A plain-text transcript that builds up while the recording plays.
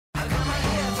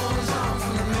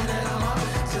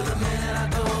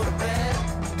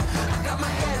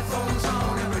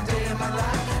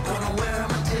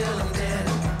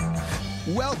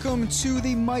Welcome to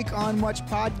the Mike on Much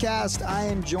podcast. I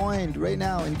am joined right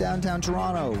now in downtown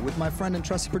Toronto with my friend and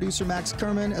trusty producer Max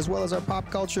Kerman, as well as our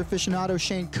pop culture aficionado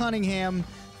Shane Cunningham.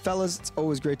 Fellas, it's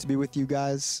always great to be with you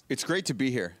guys. It's great to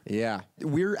be here. Yeah. Our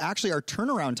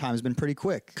turnaround time has been pretty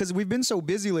quick because we've been so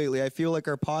busy lately. I feel like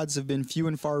our pods have been few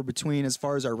and far between as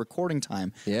far as our recording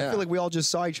time. Yeah. I feel like we all just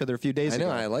saw each other a few days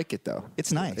ago. I know. I like it, though.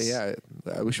 It's nice. Yeah.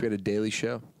 I wish we had a daily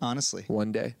show. Honestly.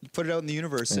 One day. You put it out in the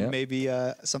universe and Yeah. maybe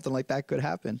something like that could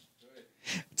happen.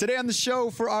 Today on the show,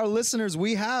 for our listeners,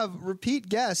 we have repeat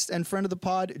guest and friend of the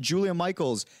pod, Julia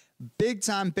Michaels. Big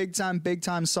time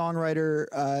songwriter.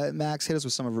 Max, hit us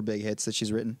with some of her big hits that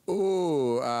she's written.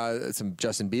 Ooh, some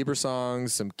Justin Bieber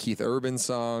songs, some Keith Urban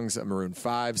songs, a Maroon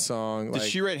 5 song. Did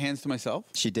she write Hands to Myself?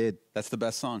 She did. That's the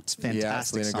best song. It's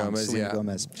fantastic. Yeah, Selena Gomez. Selena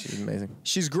Gomez. She's amazing.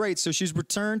 She's great. So she's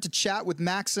returned to chat with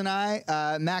Max and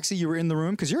I. Maxie, you were in the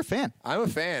room because you're a fan. I'm a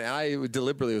fan. And I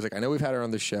deliberately was like, I know we've had her on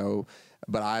the show,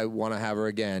 but I want to have her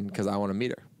again because I want to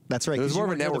meet her. That's right. It was 'cause more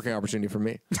of a you weren't networking opportunity for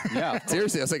me. Yeah.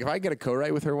 Seriously, I was like, if I get a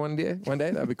co-write with her one day,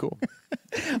 that'd be cool.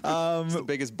 It's the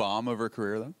biggest bomb of her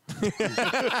career, though.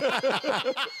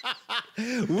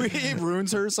 It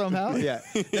ruins her somehow. Yeah.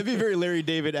 That'd be very Larry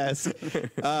David-esque.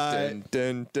 Dun,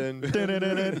 dun, dun.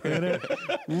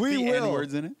 We The will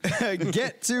N-words in it.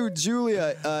 get to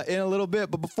Julia in a little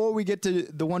bit. But before we get to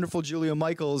the wonderful Julia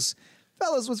Michaels,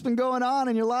 fellas, what's been going on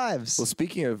in your lives? Well,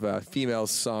 speaking of female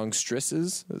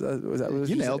songstresses, was that what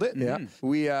You nailed said? it. Yeah.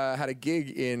 We had a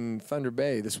gig in Thunder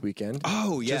Bay this weekend.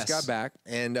 Oh, yes. Just got back.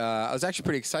 And I was actually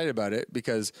pretty excited about it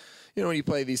because, you know, when you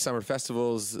play these summer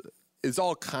festivals, it's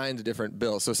all kinds of different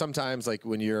bills. So sometimes, like,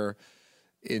 when you're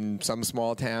in some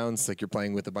small towns, like you're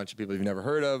playing with a bunch of people you've never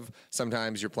heard of.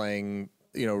 Sometimes you're playing,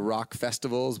 you know, rock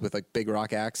festivals with, like, big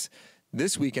rock acts.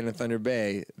 This weekend in Thunder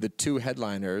Bay, the two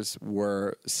headliners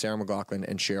were Sarah McLachlan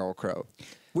and Sheryl Crow.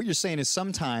 What you're saying is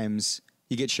sometimes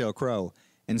you get Sheryl Crow,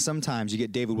 and sometimes you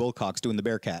get David Wilcox doing the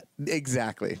Bearcat.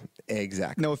 Exactly.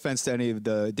 No offense to any of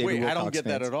the David Wait, Wilcox I don't get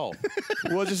that fans. at all.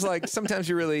 Well, just like sometimes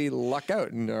you really luck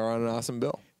out and are on an awesome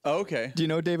bill. Oh, okay. Do you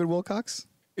know David Wilcox?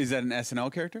 Is that an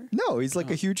SNL character? No, he's like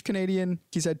a huge Canadian.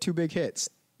 He's had two big hits.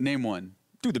 Name one.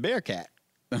 Do the Bearcat.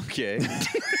 Okay.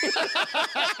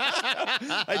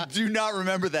 I do not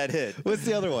remember that hit. What's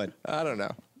the other one? I don't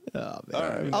know. Oh, man. All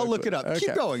right. I'll look it up. Okay.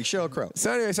 Keep going, Sheryl Crow.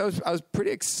 So anyways, I was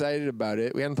pretty excited about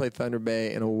it. We hadn't played Thunder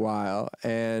Bay in a while,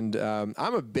 and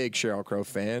I'm a big Sheryl Crow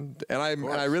fan, and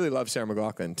I really love Sarah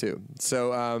McLachlan too.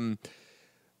 So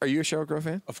are you a Sheryl Crow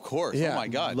fan? Of course. Yeah. Oh, my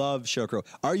God. Love Sheryl Crow.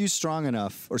 Are You Strong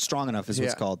Enough, or Strong Enough is what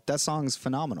it's Yeah. called. That song's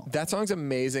phenomenal. That song's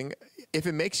amazing. If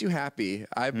it makes you happy,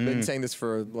 I've been saying this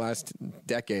for the last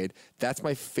decade, that's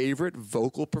my favorite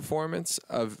vocal performance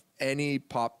of any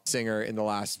pop singer in the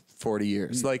last 40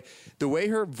 years. Like, the way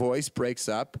her voice breaks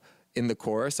up in the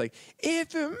chorus, like,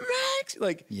 if it makes,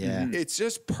 like, Yeah. it's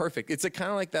just perfect. It's kind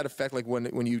of like that effect, like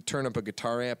when you turn up a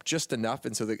guitar amp just enough,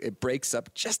 and so it breaks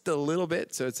up just a little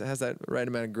bit, so it has that right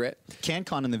amount of grit.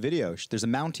 CanCon in the video. There's a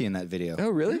Mountie in that video. Oh,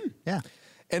 really? Yeah.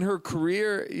 And her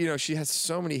career, you know, she has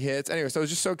so many hits. Anyway, so I was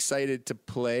just so excited to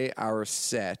play our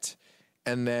set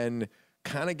and then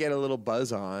kind of get a little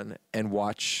buzz on and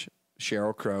watch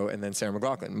Sheryl Crow and then Sarah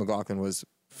McLachlan. McLachlan was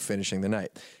finishing the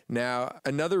night. Now,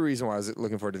 another reason why I was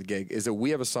looking forward to the gig is that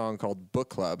we have a song called Book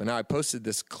Club. And now I posted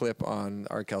this clip on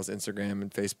Arkel's Instagram and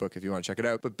Facebook if you want to check it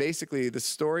out. But basically, the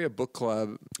story of Book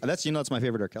Club... That's my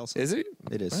favorite Arkell song. Is it?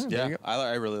 It is. Oh, there you Yeah, go.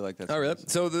 I really like that. Oh, really?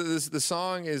 So the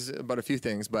song is about a few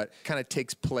things, but kind of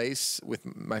takes place with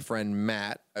my friend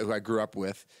Matt, who I grew up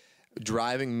with,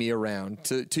 driving me around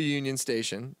to Union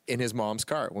Station in his mom's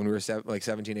car when we were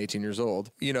 17, 18 years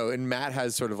old. You know, and Matt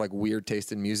has sort of like weird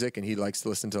taste in music, and he likes to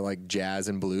listen to like jazz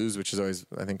and blues, which is always,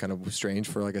 I think, kind of strange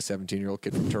for like a 17-year-old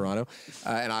kid from Toronto.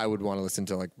 And I would want to listen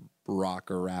to like rock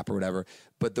or rap or whatever.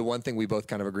 But the one thing we both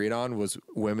kind of agreed on was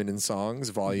Women in Songs,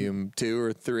 volume 2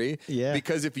 or 3. Yeah.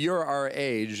 Because if you're our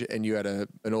age and you had an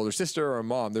older sister or a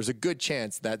mom, there's a good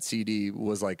chance that CD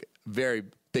was like very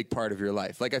big part of your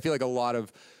life. Like, I feel like a lot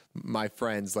of my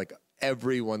friends, like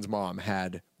everyone's mom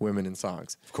had Women in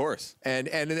Songs. Of course. And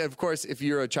of course, if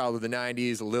you're a child of the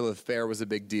 90s, Lilith Fair was a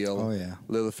big deal. Oh, yeah.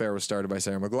 Lilith Fair was started by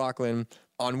Sarah McLachlan.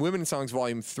 On Women in Songs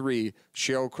Volume 3,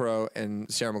 Sheryl Crow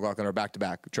and Sarah McLachlan are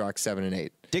back-to-back, tracks 7 and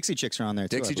 8. Dixie Chicks are on there,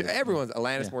 too. I believe. Everyone's,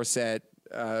 Alanis Yeah.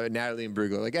 Morissette, Natalie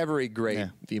Imbruglia, like every great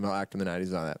female actor in the 90s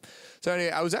is on that. So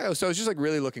anyway, I was just like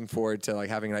really looking forward to like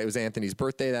having a night. It was Anthony's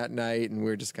birthday that night, and we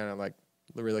were just kind of like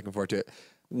really looking forward to it.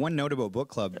 One note about Book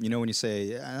Club, you know, when you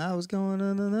say, I was going,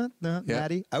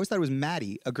 Maddie, I always thought it was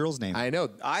Maddie, a girl's name. I know.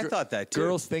 I thought that too.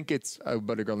 Girls think it's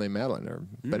about a girl named Madeline,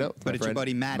 but no. But it's your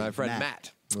buddy Maddie. My friend Matt.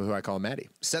 Matt. who I call Maddie.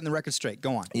 Setting the record straight.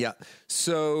 Go on. Yeah.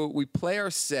 So we play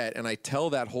our set, and I tell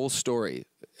that whole story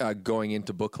going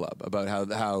into book club about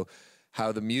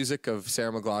how the music of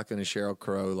Sarah McLachlan and Sheryl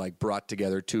Crow like brought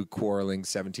together two quarreling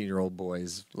 17-year-old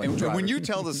boys. Like, And driving. when you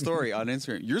tell the story on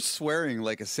Instagram, you're swearing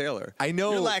like a sailor. I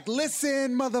know. You're like,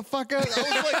 listen, motherfucker. I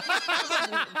was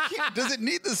like, does it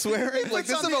need the swearing? Like,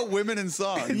 this is about women in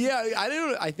songs. Yeah,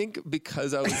 I think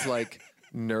because I was like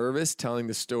nervous telling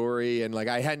the story, and like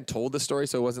I hadn't told the story,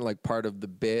 so it wasn't like part of the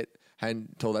bit.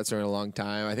 Hadn't told that story in a long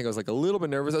time. I think I was like a little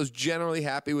bit nervous. I was generally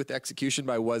happy with the execution,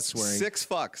 but I was swearing. 6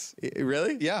 fucks.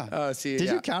 Really? Yeah. See, Did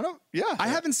yeah. you count them? Yeah. I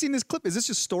haven't seen this clip. Is this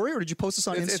your story, or did you post this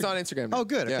on Instagram? It's on Instagram. Oh,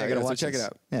 good. Okay, Yeah, I gotta so watch check this. it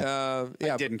out. Yeah.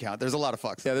 Yeah. I didn't count. There's a lot of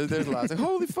fucks. Yeah, there's a lot. I was like,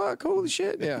 holy fuck, holy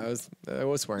shit. Yeah, I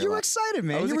was swearing. You a were lot. excited, I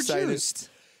man. was You were excited. juiced.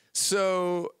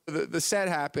 So the set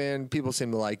happened. People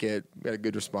seemed to like it. Got a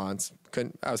good response.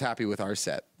 I was happy with our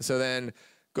set. So then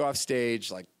go off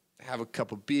stage, like have a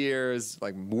couple beers.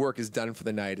 Like work is done for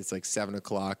the night. It's like 7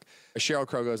 o'clock. Sheryl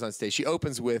Crow goes on stage. She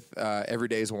opens with "Every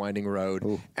Day Is a Winding Road,"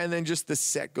 and then just the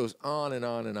set goes on and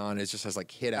on and on. It just has like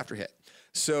hit after hit.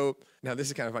 So now this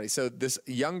is kind of funny. So this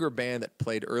younger band that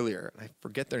played earlier, I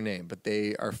forget their name, but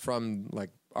they are from like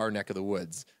our neck of the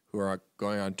woods, who are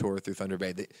going on tour through Thunder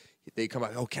Bay. They come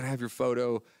out, oh, can I have your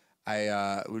photo?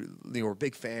 We're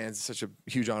big fans. It's such a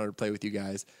huge honor to play with you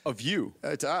guys. Of you.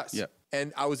 To us. Yeah.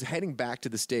 And I was heading back to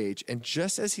the stage, and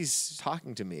just as he's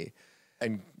talking to me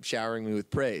and showering me with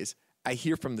praise, I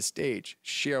hear from the stage,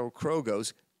 Sheryl Crow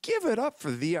goes, "Give it up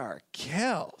for the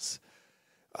Arkells."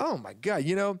 Oh my God,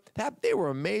 that they were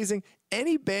amazing.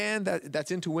 Any band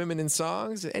that's into women in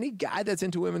songs, any guy that's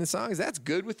into women in songs, that's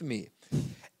good with me.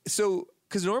 So,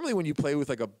 because normally when you play with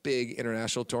like a big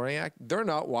international touring act, they're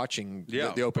not watching the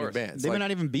of opening course. bands. They Like, may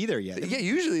not even be there yet. yeah,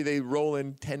 usually they roll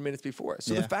in 10 minutes before.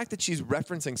 So Yeah. the fact that she's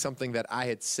referencing something that I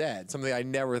had said, something I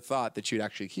never thought that you'd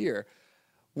actually hear,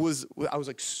 I was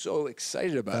like so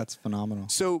excited about. That's phenomenal.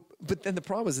 So, but then the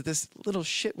problem is that this little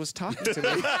shit was talking to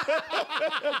me.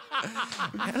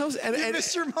 and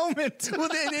Missed your moment. well,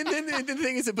 then the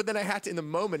thing is, but then I had to, in the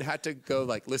moment, had to go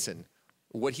like, listen,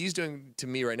 what he's doing to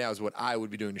me right now is what I would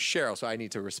be doing to Sheryl, so I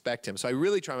need to respect him. So I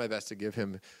really try my best to give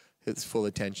him his full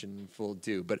attention, full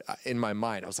due. But in my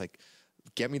mind, I was like,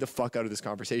 get me the fuck out of this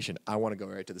conversation. I want to go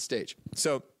right to the stage.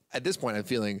 So at this point, I'm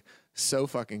feeling so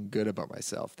fucking good about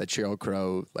myself that Sheryl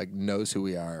Crow like knows who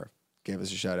we are, gave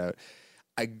us a shout out.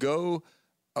 I go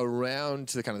around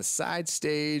to the kind of the side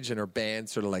stage, and her band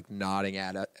sort of like nodding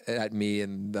at me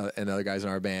and the other guys in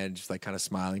our band, just like kind of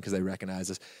smiling because they recognize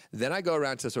us. Then I go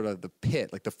around to sort of the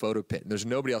pit, like the photo pit, and there's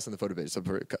nobody else in the photo pit. So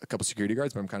a couple security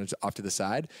guards, but I'm kind of off to the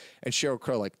side, and Sheryl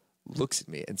Crow like looks at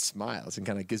me and smiles and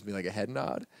kind of gives me like a head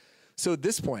nod. So at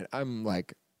this point, I'm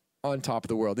like on top of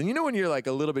the world. And when you're like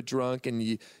a little bit drunk and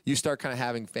you start kind of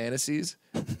having fantasies,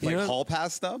 Like hall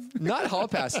pass stuff? not hall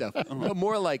pass stuff, but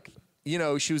more like,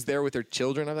 she was there with her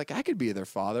children. I'm like, I could be their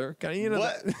father. Kind of,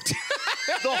 What?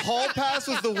 The hall pass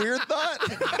was the weird thought?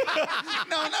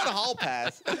 No, not a hall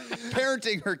pass.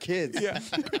 Parenting her kids. Yeah.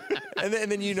 and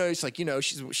then it's like,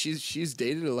 she's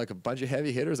dated like a bunch of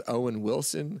heavy hitters. Owen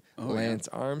Wilson, Lance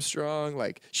Armstrong.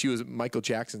 Like she was Michael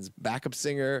Jackson's backup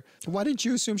singer. Why didn't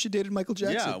you assume she dated Michael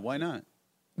Jackson? Yeah, why not?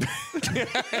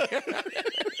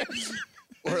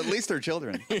 Or at least her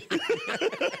children.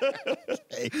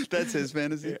 That's his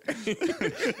fantasy.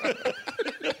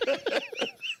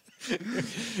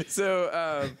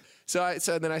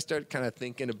 So then I start kind of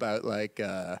thinking about like,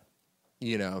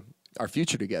 our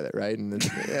future together, right? And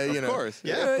then, Of course.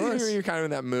 Yeah, of course. You're kind of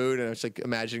in that mood, and I was like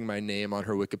imagining my name on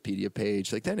her Wikipedia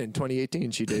page. Like then in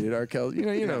 2018, she dated Arkel.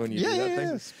 When you do that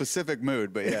thing. Specific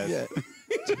mood, but yes.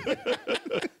 Yeah.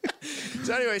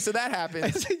 So anyway, so that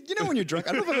happens. When you're drunk,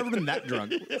 I don't know if I've ever been that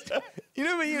drunk. I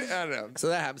don't know. So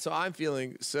that happened. So I'm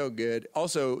feeling so good.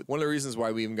 Also, one of the reasons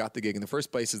why we even got the gig in the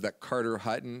first place is that Carter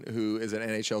Hutton, who is an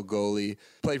NHL goalie,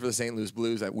 played for the St. Louis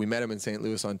Blues. We met him in St.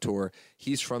 Louis on tour.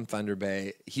 He's from Thunder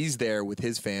Bay. He's there with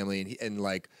his family, and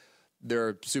like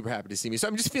they're super happy to see me. So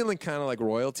I'm just feeling kind of like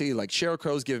royalty. Like Sheryl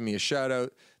Crow's giving me a shout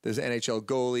out. There's an NHL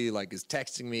goalie like is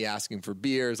texting me asking for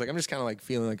beers. Like I'm just kind of like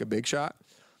feeling like a big shot.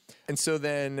 And so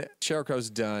then Sheryl Crow's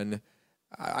done.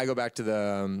 I go back to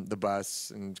the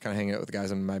bus and kind of hang out with the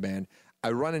guys in my band.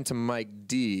 I run into Mike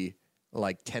D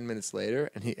like 10 minutes later,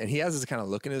 and he has this kind of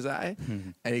look in his eye,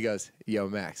 and he goes, "Yo,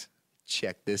 Max,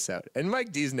 check this out." And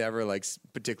Mike D's never like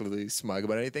particularly smug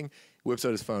about anything. Whips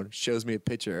out his phone, shows me a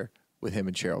picture with him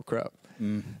and Sheryl Crow.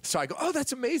 So I go, oh,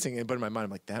 that's amazing. But in my mind, I'm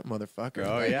like, that motherfucker.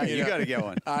 Oh, Like, yeah, you know, got to get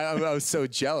one. I was so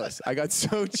jealous. I got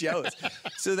so jealous.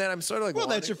 So then I'm sort of like, Well,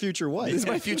 that's your future wife. This is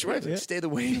my future wife. Like, stay the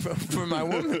way for my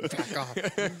woman. Back off.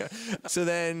 So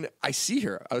then I see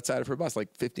her outside of her bus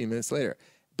like 15 minutes later.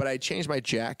 But I changed my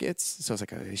jackets. So I was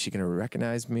like, oh, is she going to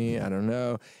recognize me? I don't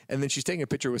know. And then she's taking a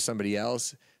picture with somebody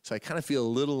else. So I kind of feel a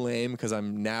little lame because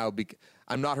I'm now,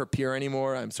 I'm not her peer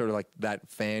anymore. I'm sort of like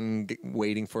that fan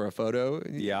waiting for a photo.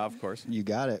 Yeah, of course. You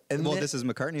got it. And Well, then- this is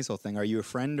McCartney's whole thing. Are you a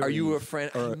friend? Or Are you a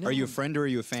friend? I Or know. are you a friend or are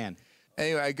you a fan?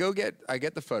 Anyway, I get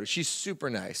the photo. She's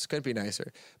super nice. Couldn't be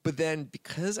nicer. But then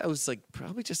because I was like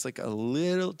probably just like a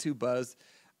little too buzzed,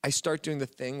 I start doing the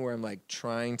thing where I'm like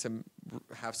trying to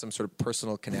have some sort of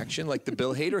personal connection, like the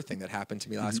Bill Hader thing that happened to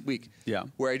me last week. Yeah.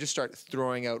 Where I just start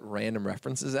throwing out random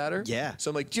references at her. Yeah. So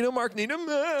I'm like, do you know Mark Needham?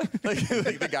 like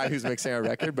the guy who's mixing our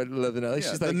record, but live in LA. Yeah,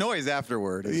 She's the like, noise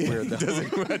afterward is weird, though.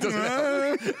 doesn't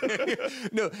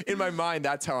no, in my mind,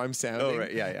 that's how I'm sounding. Oh,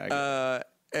 right. Yeah, I get it.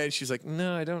 And she's like,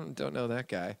 no, I don't know that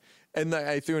guy. And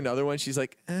I threw another one. She's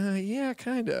like, yeah,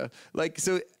 kind of. Like,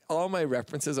 so all my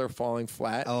references are falling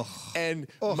flat. Oh. And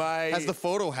Has the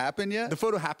photo happened yet? the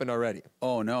photo happened already.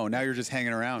 Oh, no. Now you're just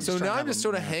hanging around. So trying now to I'm have just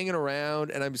sort of hanging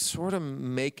around, and I'm sort of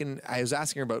I was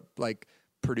asking her about like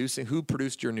producing, who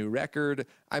produced your new record.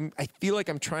 I feel like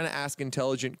I'm trying to ask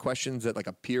intelligent questions that like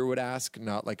a peer would ask,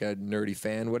 not like a nerdy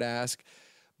fan would ask.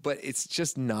 But it's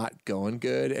just not going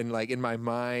good. And like in my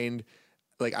mind,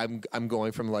 like I'm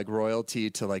going from like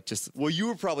royalty to like just Well, you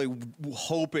were probably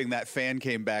hoping that fan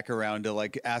came back around to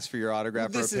like ask for your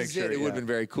autograph this or a is picture. it. It would have been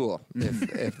very cool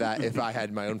if I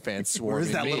had my own fans swarming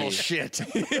Where's that me. little shit?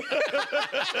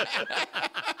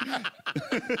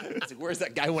 It's like, where's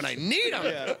that guy when I need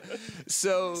him?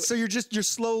 So So you're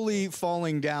slowly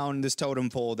falling down this totem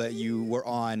pole that you were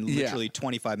on literally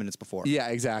 25 minutes before. yeah,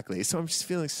 exactly. So I'm just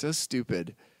feeling so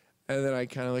stupid. And then I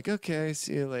kind of like, okay,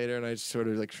 see you later. And I just sort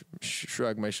of like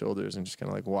shrug my shoulders and just kind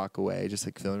of like walk away, just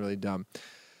like feeling really dumb.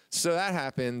 So that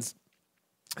happens.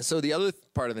 So the other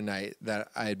part of the night that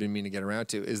I had been meaning to get around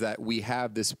to is that we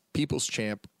have this People's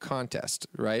Champ contest,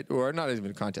 right? Or not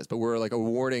even a contest, but we're like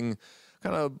awarding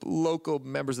kind of local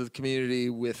members of the community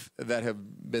that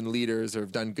have been leaders or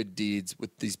have done good deeds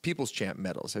with these People's Champ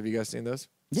medals. Have you guys seen those?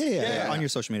 Yeah. On your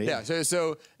social media. Yeah,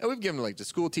 so and we've given like to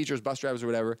school teachers, bus drivers, or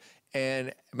whatever. And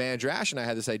my manager Ash and I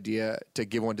had this idea to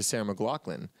give one to Sarah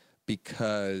McLachlan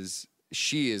because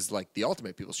she is like the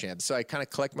ultimate People's Champ. So I kind of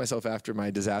collect myself after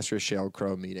my disastrous Sheryl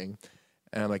Crow meeting.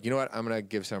 And I'm like, you know what? I'm going to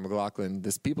give Sarah McLachlan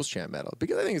this People's Champ medal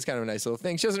because I think it's kind of a nice little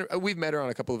thing. We've met her on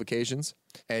a couple of occasions.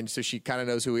 And so she kind of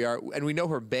knows who we are. And we know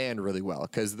her band really well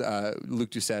because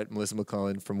Luke Doucette, Melissa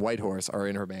McClellan from Whitehorse are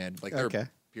in her band. Like they're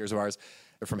peers of ours.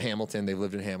 They're from Hamilton. They've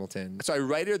lived in Hamilton. So I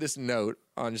write her this note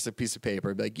on just a piece of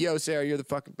paper. Be like, yo, Sarah, you're the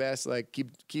fucking best. Like,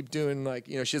 keep doing like,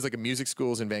 she has like a music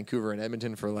schools in Vancouver and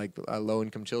Edmonton for like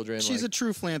low-income children. She's a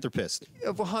true philanthropist.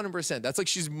 100%. That's like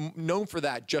she's known for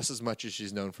that just as much as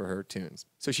she's known for her tunes.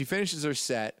 So she finishes her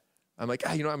set. I'm like,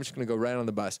 I'm just going to go right on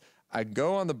the bus. I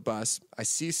go on the bus. I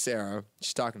see Sarah.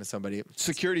 She's talking to somebody.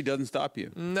 Security doesn't stop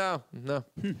you. No.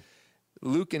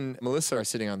 Luke and Melissa are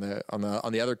sitting on the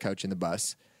other couch in the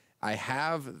bus. I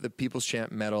have the People's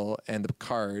Champ medal and the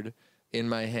card in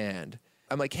my hand.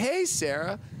 I'm like, hey,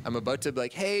 Sarah. I'm about to be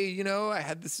like, hey, I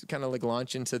had this kind of like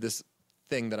launch into this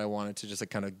thing that I wanted to just like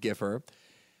kind of give her.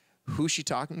 Who's she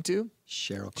talking to?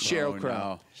 Sheryl Crow. Sheryl Crow.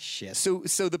 No. Shit.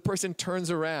 So the person turns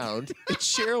around.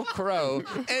 It's Sheryl Crow,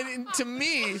 and to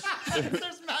me,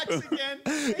 There's Max again.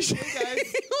 this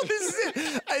is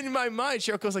it. And in my mind,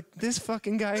 Sheryl Crow's like, this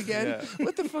fucking guy again? Yeah.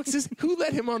 What the fuck is this? Who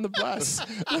let him on the bus?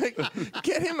 Like,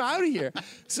 get him out of here.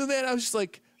 So then I was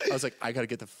like, I got to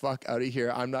get the fuck out of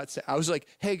here. I was like,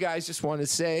 hey guys, just wanted to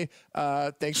say,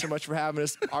 thanks so much for having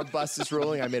us. Our bus is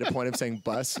rolling. I made a point of saying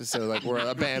bus. So like we're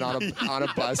a band on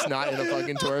a bus, not in a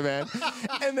fucking tour van.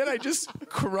 And then I just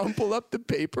crumple up the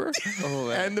paper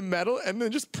and the metal and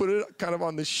then just put it kind of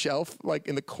on the shelf, like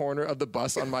in the corner of the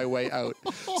bus on my way out.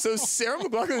 So Sarah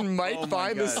McLachlan might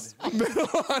find this metal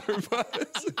on her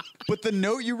bus. But the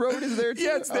note you wrote is there too?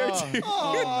 Yeah, it's there too.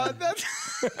 Oh,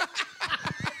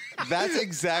 That's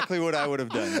exactly what I would have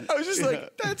done. I was just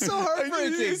like, that's so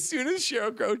heartbreaking. As soon as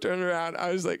Sheryl Crow turned around,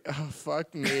 I was like, oh,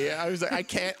 fuck me. I was like, I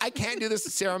can't do this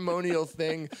ceremonial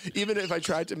thing, even if I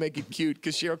tried to make it cute,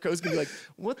 because Sheryl Crow's going to be like,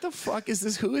 what the fuck is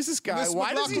this? Who is this guy? Miss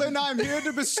Why does he... McLachlan, I'm here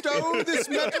to bestow this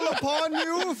medal upon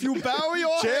you. If you bow your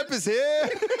head. Champ is here.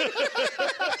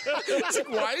 It's like,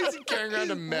 why is he carrying around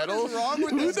a medal? What is wrong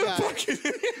with Who this the guy? fuck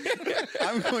is...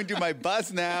 I'm going to my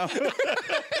bus now.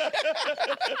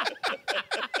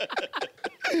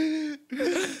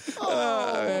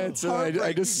 yet, so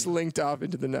I just slinked off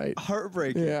into the night.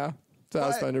 Heartbreaking. Yeah, so I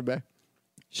was But- Thunder Bay.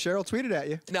 Cheryl tweeted at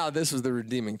you. Now, this was the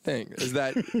redeeming thing, is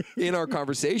that in our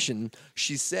conversation,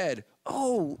 she said,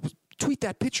 "Oh, tweet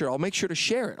that picture. I'll make sure to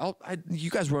share it. You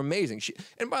guys were amazing."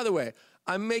 And by the way,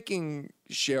 I'm making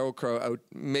Sheryl Crow out.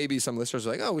 Maybe some listeners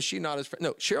are like, "Oh, was she not as friend?"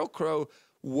 No, Sheryl Crow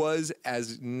was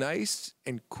as nice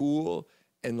and cool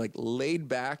and like laid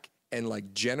back and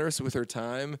like generous with her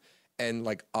time and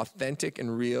like authentic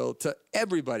and real to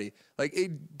everybody. Like,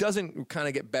 it doesn't kind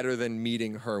of get better than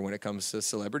meeting her when it comes to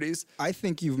celebrities. I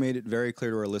think you've made it very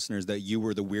clear to our listeners that you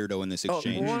were the weirdo in this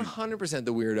exchange. 100%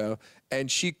 the weirdo.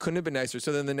 And she couldn't have been nicer.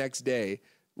 So then the next day,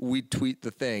 we tweet the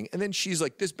thing. And then she's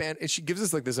like, this band, and she gives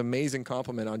us like this amazing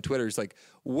compliment on Twitter. It's like,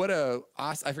 what a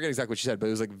awesome, I forget exactly what she said, but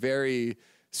it was like very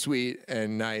sweet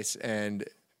and nice. And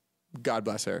God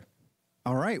bless her.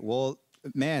 All right. Well,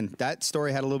 man, that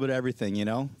story had a little bit of everything, you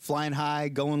know? Flying high,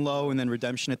 going low, and then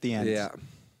redemption at the end. Yeah.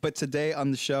 But today on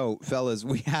the show, fellas,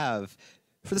 we have,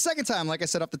 for the second time, like I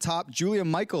said up the top, Julia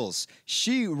Michaels.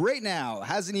 She, right now,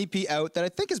 has an EP out that I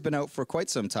think has been out for quite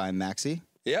some time, Maxie,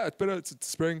 Yeah, it's been out since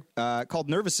spring. called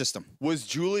Nervous System. Was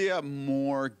Julia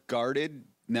more guarded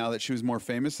now that she was more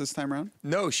famous this time around?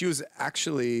 No, she was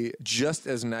actually just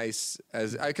as nice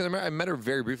as I can remember. I met her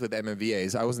very briefly at the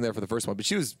MMVAs. I wasn't there for the first one, but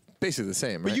she was basically the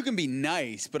same, right? But you can be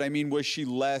nice, but I mean, was she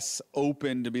less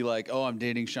open to be like, oh, I'm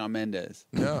dating Shawn Mendes?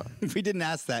 No. We didn't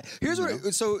ask that. Here's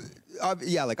what. So,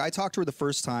 yeah, like I talked to her the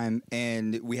first time,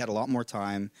 and we had a lot more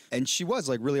time, and she was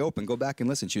like really open. Go back and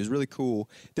listen. She was really cool.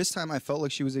 This time, I felt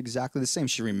like she was exactly the same.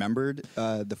 She remembered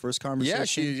the first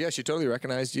conversation. Yeah, she totally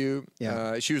recognized you.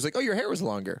 Yeah. She was like, "Oh, your hair was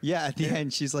longer." Yeah, at the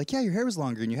end, she's like, "Yeah, your hair was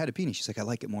longer, and you had a penis." She's like, "I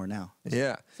like it more now."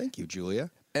 Yeah. Thank you, Julia.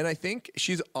 And I think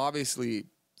she's obviously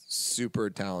super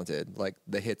talented. Like,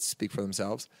 the hits speak for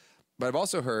themselves. But I've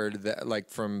also heard that, like,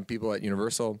 from people at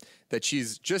Universal, that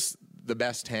she's just the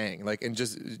best hang, like, and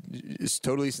just is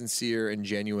totally sincere and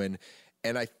genuine.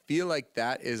 And I feel like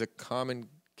that is a common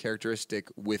characteristic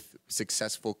with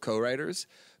successful co-writers,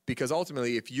 because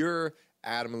ultimately, if you're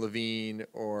Adam Levine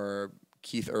or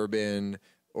Keith Urban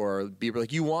or Bieber,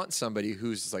 like, you want somebody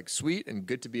who's like sweet and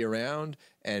good to be around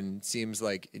and seems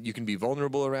like you can be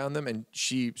vulnerable around them. And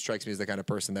she strikes me as the kind of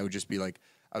person that would just be like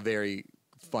a very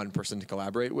fun person to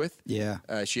collaborate with. Yeah.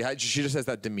 She just has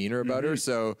that demeanor about her.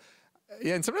 So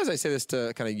yeah, and sometimes I say this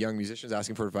to kind of young musicians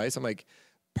asking for advice. I'm like,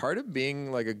 part of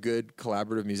being like a good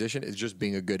collaborative musician is just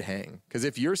being a good hang. Because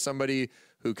if you're somebody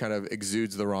who kind of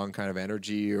exudes the wrong kind of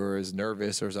energy or is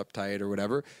nervous or is uptight or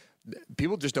whatever,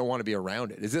 people just don't want to be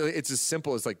around it. It's as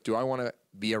simple as like, do I want to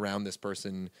be around this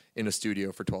person in a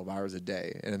studio for 12 hours a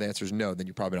day? And if the answer is no, then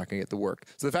you're probably not going to get the work.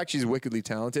 So the fact she's wickedly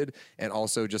talented and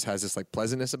also just has this like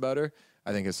pleasantness about her,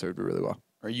 I think has served her really well.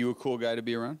 Are you a cool guy to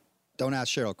be around? Don't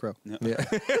ask Sheryl Crow. Yeah.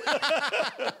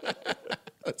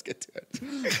 Let's get to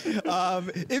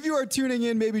it. If you are tuning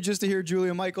in maybe just to hear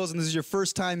Julia Michaels and this is your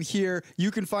first time here,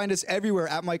 you can find us everywhere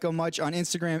at Mike on Much on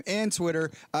Instagram and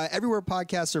Twitter. Everywhere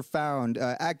podcasts are found,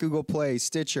 at Google Play,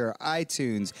 Stitcher,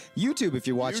 iTunes, YouTube if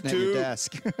you're watching at your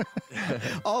desk.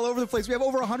 All over the place. We have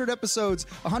over 100 episodes,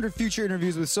 100 future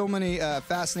interviews with so many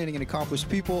fascinating and accomplished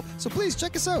people. So please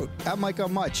check us out at Mike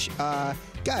on Much.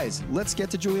 Guys, let's get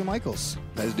to Julia Michaels.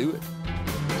 Let's do it.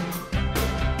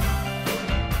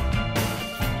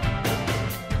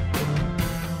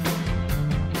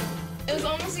 It was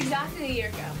almost exactly a year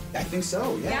ago. I think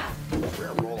so, Yeah.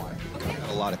 We're rolling. We got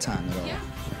a lot of time at all. Yeah.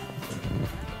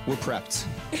 We're prepped.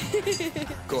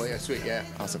 Cool. Yeah. Sweet. Yeah.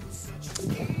 Awesome.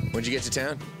 When'd you get to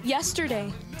town?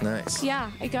 Yesterday. Nice. Yeah,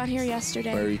 I got here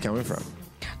yesterday. Where are you coming from?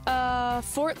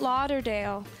 Fort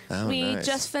Lauderdale. Oh, we nice.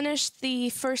 just finished the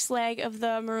first leg of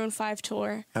the Maroon 5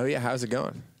 tour. Oh yeah. How's it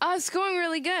going? It's going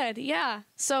really good. Yeah.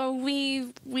 So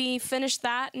we finished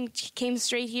that and came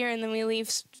straight here, and then we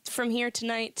leave from here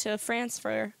tonight to France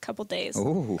for a couple days.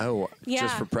 Oh. Yeah.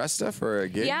 Just for press stuff or a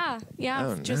gig? Yeah. Yeah.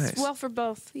 Oh, just nice. well for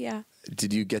both. Yeah.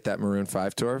 Did you get that Maroon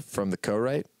 5 tour from the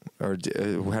co-write, or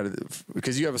how did?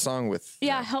 Because you have a song with.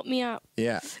 Yeah. Help me out.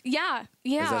 Yeah. Yeah.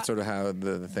 Yeah. Is that sort of how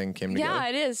the thing came together? Yeah,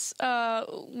 it is.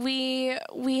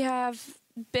 We have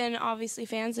been obviously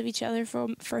fans of each other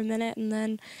for a minute, and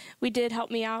then we did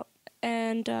Help Me Out,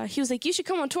 and he was like, "You should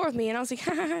come on tour with me," and I was like,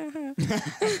 and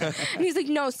he's like,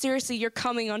 "No, seriously, you're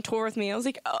coming on tour with me." I was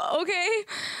like, "Okay."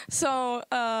 So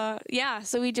yeah,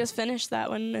 so we just finished that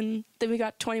one, and then we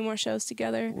got 20 more shows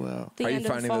together. Wow. the How are you end of the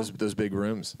finding fall. those big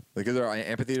rooms? Like, are there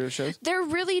amphitheater shows? They're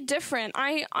really different.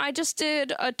 I just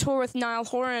did a tour with Niall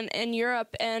Horan in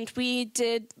Europe, and we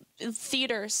did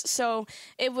theaters. So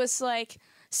it was like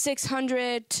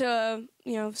 600 to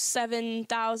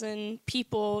 7,000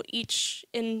 people each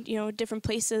in different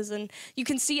places, and you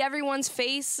can see everyone's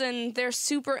face, and they're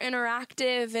super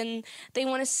interactive, and they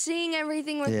want to sing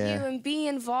everything with you and be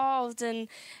involved, and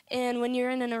when you're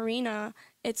in an arena,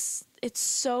 it's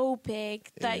so big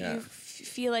that you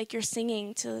feel like you're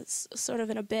singing to sort of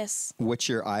an abyss. What's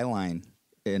your eye line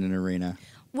in an arena?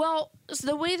 Well, so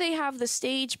the way they have the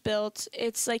stage built,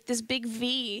 it's like this big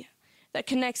V that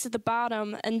connects at the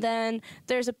bottom, and then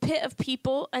there's a pit of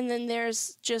people, and then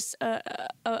there's just a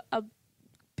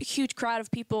huge crowd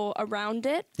of people around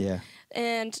it. Yeah.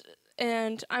 And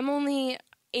I'm only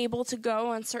able to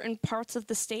go on certain parts of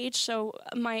the stage, so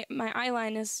my eye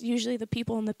line is usually the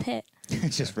people in the pit.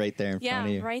 It's just right there in front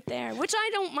of you. Yeah, right there, which I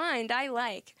don't mind. I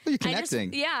like. Well, you're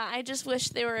connecting. I just wish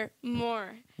there were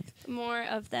more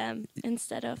of them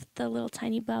instead of the little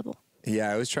tiny bubble.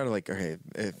 Yeah, I was trying to okay,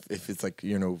 if it's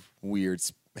weird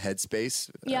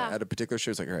headspace at a particular show,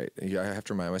 it's like, all right, I have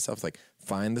to remind myself,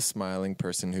 find the smiling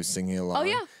person who's singing along. Oh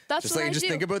yeah, that's just what I just do.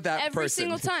 think about that every person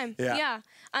single time. Yeah,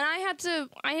 and I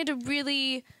had to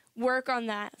really work on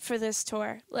that for this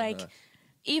tour.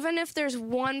 Even if there's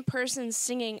one person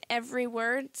singing every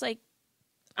word, it's like,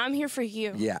 I'm here for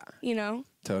you. Yeah,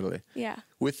 totally. Yeah.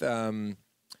 With I'm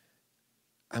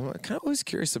kind of always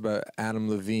curious about Adam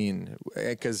Levine,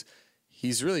 because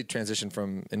he's really transitioned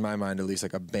from, in my mind at least,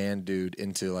 a band dude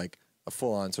into a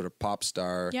full-on sort of pop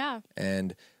star. Yeah.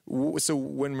 And so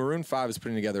when Maroon 5 is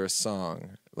putting together a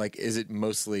song, is it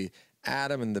mostly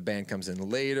Adam and the band comes in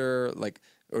later,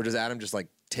 or does Adam just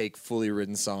take fully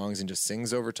written songs and just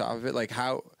sings over top of it?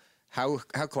 How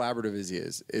collaborative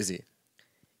is he?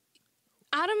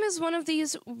 Adam is one of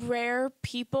these rare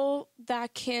people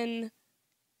that can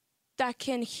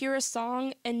hear a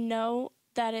song and know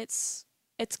that it's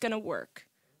gonna work.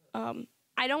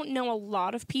 I don't know a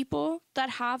lot of people that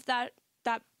have that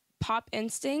pop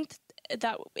instinct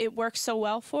that it works so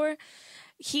well for.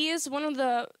 He is one of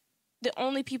the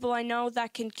only people I know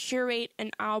that can curate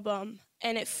an album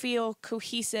and it feel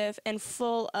cohesive and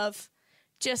full of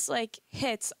just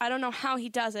hits. I don't know how he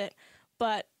does it,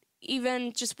 but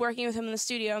even just working with him in the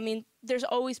studio, I mean, there's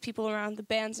always people around, the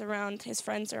band's around, his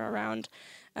friends are around,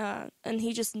 and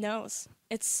he just knows.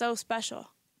 It's so special.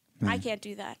 I can't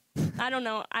do that. I don't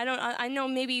know. I know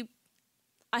maybe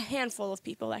a handful of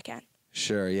people that can.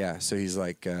 Sure, yeah. So he's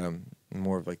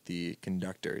more of the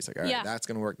conductor. He's all right, that's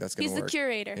going to work, that's going to work. He's the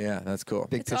curator. Yeah, that's cool.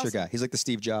 Big picture awesome. guy. He's like the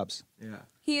Steve Jobs. Yeah.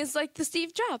 He is like the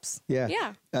Steve Jobs.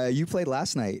 Yeah. Yeah. You played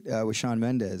last night with Shawn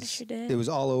Mendes. I sure did. It was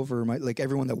all over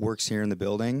everyone that works here in the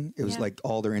building. It was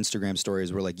all their Instagram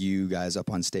stories were you guys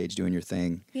up on stage doing your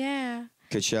thing. Yeah.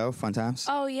 Good show, fun times.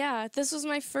 Oh yeah, this was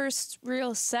my first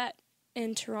real set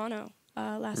in Toronto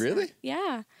last Really? night.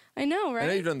 Yeah. I know, right? I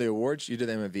know you've done the awards. You did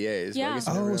them at VAs. Yeah. But I guess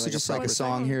you've never Oh, done, so just a a proper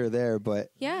song thing. here or there,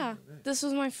 but Yeah, this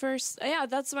was my first. Yeah,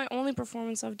 that's my only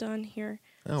performance I've done here.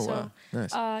 Oh, So, wow.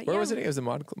 Nice. yeah. Where was it? It was the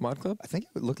Mod Club? I think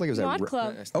it looked like it was Mod at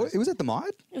Club. Oh, it was at the Mod?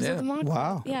 It was Yeah. at the Mod Wow.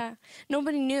 Club. Yeah,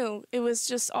 nobody knew. It was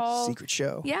just all Secret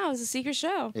show. Yeah, it was a secret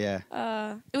show. Yeah.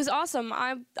 It was awesome.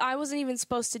 I wasn't even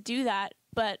supposed to do that,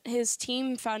 but his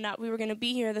team found out we were going to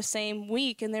be here the same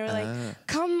week, and they were like,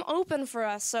 "Come open for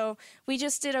us." So we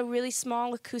just did a really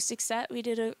small acoustic set. We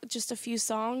did just a few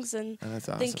songs, and that's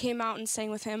then awesome. came out and sang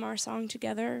with him our song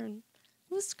together, and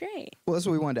it was great. Well, that's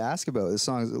what we wanted to ask about. The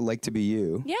song is Like to Be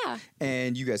You. Yeah,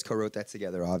 And you guys co-wrote that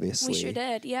together, obviously. we sure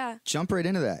did. Yeah. Jump right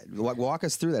into that. Walk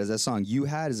us through that. Is that a song you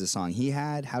had? Is it a song he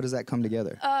had? How does that come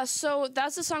together? So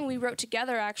that's the song we wrote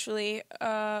together, actually.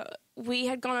 We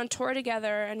had gone on tour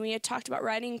together, and we had talked about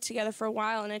writing together for a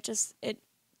while, and it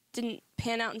didn't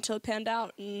pan out until it panned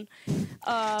out. And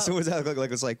So what does that look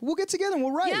like? It's we'll get together and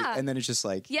we'll write. Yeah. And then it's just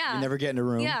Yeah. you never get in a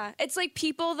room. yeah, it's like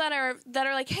people that are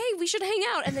like, "Hey, we should hang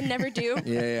out," and then never do.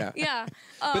 Yeah. Yeah.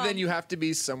 But then you have to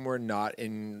be somewhere not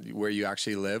in where you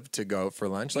actually live to go for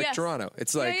lunch, like Yes. Toronto.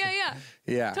 It's Yeah,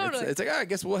 yeah. Totally. It's I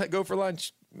guess we'll go for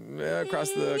lunch across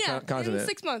the yeah, continent. in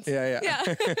 6 months. Yeah.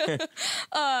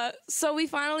 So we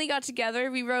finally got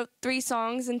together. We wrote 3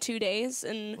 songs in 2 days,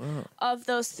 and of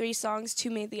those 3 songs,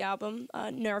 2 made the album: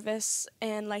 "Nervous"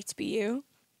 and "Like to Be You."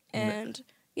 And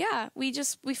yeah, we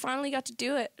finally got to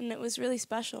do it, and it was really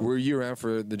special. Were you around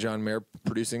for the John Mayer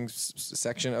producing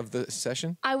section of the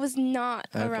session? I was not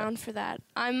around for that.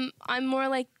 I'm more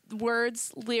like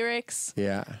words, lyrics.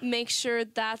 Yeah. Make sure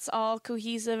that's all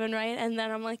cohesive and right, and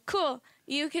then I'm like, cool,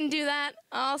 you can do that.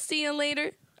 I'll see you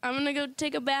later. I'm gonna go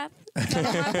take a bath. Cuddle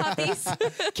my puppies.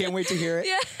 Can't wait to hear it.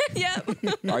 Yeah.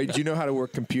 All right, do you know how to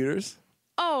work computers?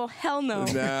 Oh, hell no.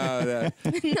 No,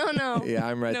 No. yeah,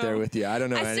 I'm right No. there with you. I don't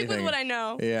know I anything. stick with what I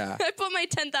know. Yeah. I put my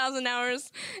 10,000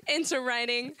 hours into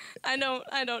writing. I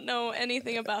don't know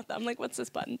anything about that. I'm like, what's this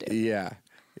button do? Yeah.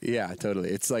 Yeah, totally.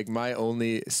 It's like my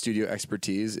only studio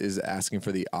expertise is asking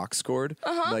for the aux chord.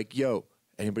 Like, yo,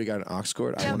 anybody got an aux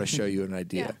chord? I Yeah. want to show you an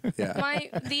idea. Yeah.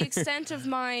 The extent of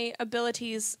my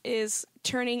abilities is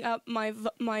turning up my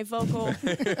vocal in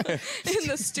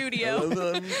the studio.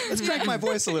 Let's crank my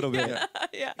voice a little bit.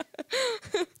 Yeah.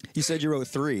 You said you wrote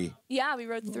 3. Yeah, we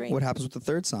wrote 3. What happens with the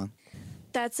third song?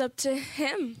 That's up to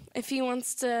him if he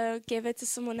wants to give it to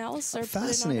someone else or put it on a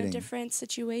Fascinating. different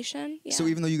situation. Yeah. So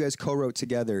even though you guys co-wrote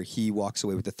together, he walks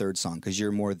away with the third song because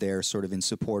you're more there sort of in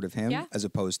support of him Yeah. as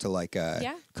opposed to like a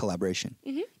Yeah. collaboration.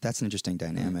 That's an interesting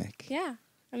dynamic. Yeah.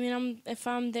 I mean, if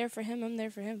I'm there for him, I'm there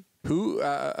for him. Who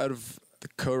out of the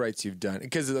co-writes you've done?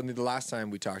 Because I mean, the last time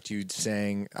we talked, you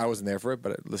sang. I wasn't there for it,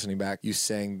 but listening back, you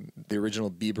sang the original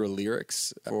Bieber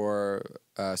lyrics for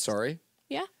 "Sorry,"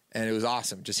 Yeah. and it was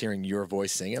awesome just hearing your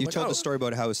voice sing it. I'm You like, told oh. the story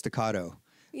about how it's staccato.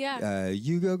 Yeah.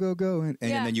 You go, and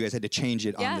Yeah. then you guys had to change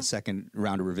it on Yeah. the second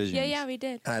round of revisions. Yeah, we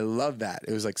did. And I love that.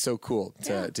 It was like so cool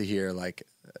Yeah. to hear like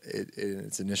it in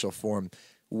its initial form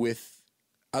with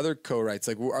other co-writes.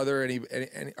 Like, are there any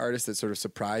artists that sort of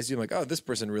surprised you? Like, oh, this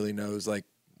person really knows, like,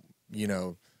 you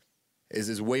know,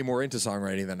 is way more into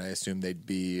songwriting than I assumed they'd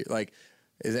be. Like,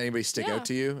 does anybody stick Yeah. out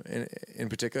to you in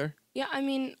particular? Yeah, I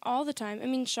mean, all the time. I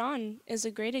mean, Sean is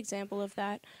a great example of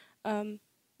that.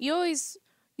 You always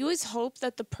hope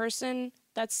that the person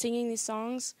that's singing these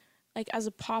songs, like as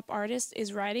a pop artist,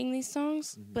 is writing these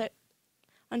songs, but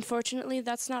unfortunately,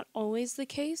 that's not always the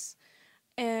case.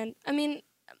 And I mean,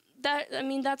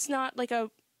 that's not like a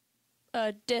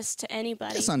diss to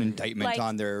anybody. It's not an indictment Like,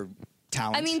 on their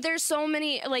talent. I mean, there's so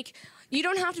many, like, you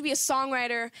don't have to be a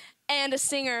songwriter and a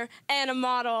singer and a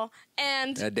model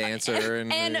and A dancer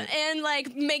and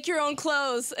like make your own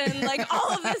clothes and like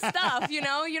all of this stuff, you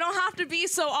know? You don't have to be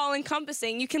so all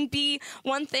encompassing. You can be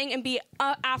one thing and be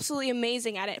absolutely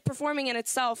amazing at it. Performing in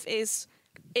itself is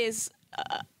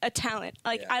a talent.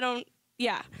 Like,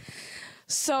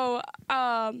 So,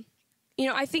 you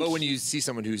know, I think But when you see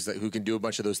someone who can do a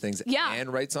bunch of those things Yeah.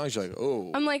 and write songs, you're like,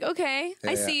 oh, I'm like, okay,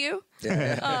 I Yeah. see you.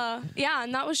 yeah. Yeah,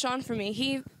 and that was Sean for me.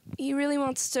 He really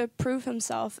wants to prove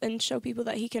himself and show people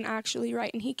that he can actually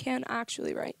write, and he can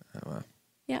actually write. Oh, wow.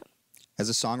 Yeah. As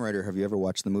a songwriter, have you ever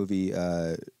watched the movie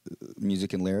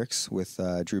Music and Lyrics with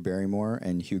Drew Barrymore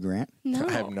and Hugh Grant? No,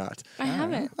 I have not. I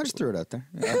haven't. I just threw it out there.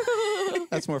 Yeah.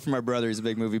 That's more for my brother. He's a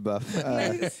big movie buff.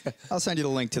 I'll send you the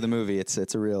link to the movie. It's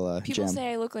a real People gem.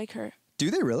 say I look like her. Do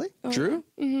they really? Drew?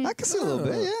 I can see a little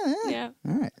bit. Yeah. Yeah.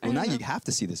 All right. Well, now you have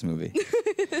to see this movie.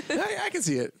 I can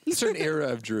see it. A certain era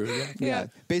of Drew. Yeah. Yeah.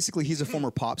 Basically, he's a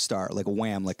former pop star, like a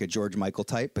Wham, like a George Michael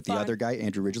type. But the Fun. other guy,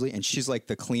 Andrew Ridgely, and she's like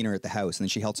the cleaner at the house, and then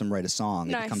she helps him write a song.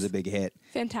 It Nice. becomes a big hit.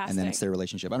 Fantastic. And then it's their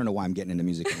relationship. I don't know why I'm getting into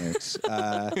music and lyrics.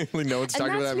 No one's And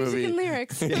talking about that's that music movie. and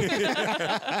lyrics.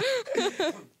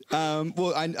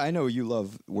 Well, I know you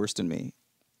love Worse Than Me.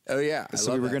 Oh yeah. I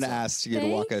So love we were that going to song. ask you to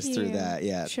walk Thank us through you. that.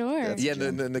 Yeah. Sure. that's a Yeah,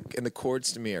 gem. and the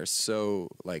chords to me are so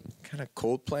like kind of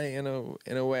Coldplay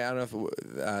in a way. I don't know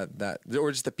if that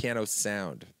or just the piano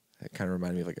sound. It kind of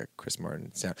reminded me of like a Chris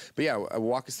Martin sound. But yeah,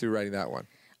 walk us through writing that one.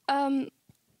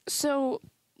 So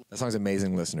That song's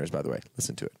amazing, listeners. By the way,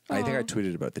 listen to it. I think I Aw.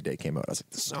 tweeted about it the day it came out. I was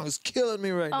like, "This song is killing me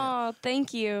right now." Oh,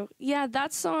 thank you. Yeah,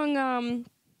 that song,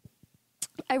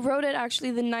 I wrote it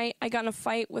actually the night I got in a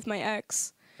fight with my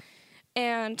ex.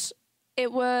 And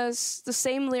it was the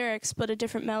same lyrics, but a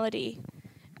different melody.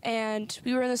 And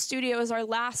we were in the studio. It was our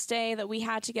last day that we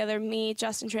had together, me,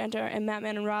 Justin Tranter, and Matt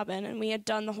Man and Robin. And we had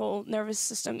done the whole Nervous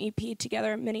System EP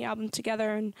together, mini album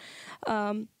together.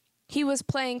 And he was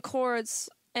playing chords,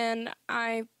 and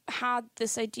I had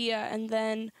this idea. And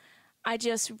then I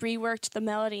just reworked the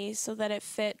melody so that it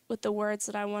fit with the words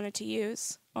that I wanted to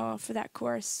use for that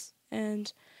chorus.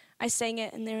 And I sang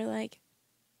it, and they were like,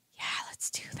 yeah, let's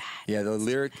do that. Yeah,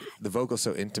 the vocal's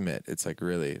so intimate. It's like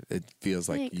really, it feels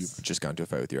like Thanks. you've just gone to a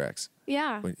fight with your ex.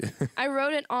 Yeah. I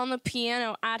wrote it on the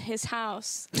piano at his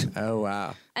house Oh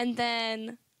wow. and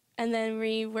then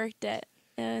reworked it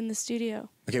in the studio.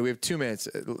 Okay, we have 2 minutes,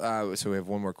 so we have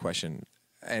one more question.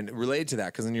 And related to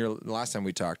that, because in your last time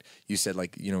we talked, you said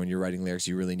like, you know, when you're writing lyrics,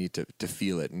 you really need to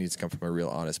feel it. It needs to come from a real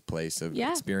honest place of Yeah.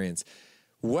 experience.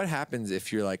 What happens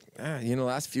if you're like, you know,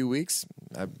 last few weeks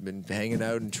I've been hanging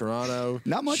out in Toronto.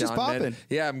 Not much is Sean popping.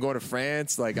 Yeah, I'm going to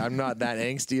France. Like, I'm not that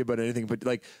angsty about anything. But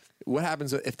like, what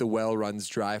happens if the well runs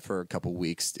dry for a couple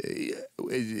weeks?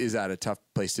 Is that a tough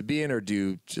place to be in, or do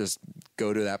you just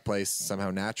go to that place somehow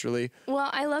naturally?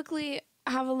 Well, I luckily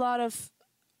have a lot of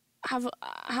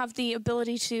have the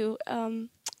ability to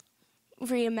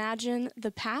reimagine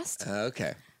the past.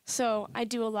 Okay. So I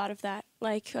do a lot of that.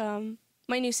 Like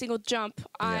my new single "Jump,"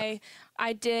 I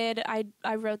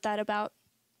wrote that about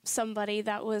somebody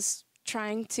that was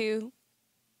trying to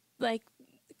like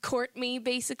court me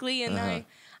basically, and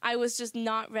I was just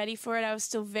not ready for it. I was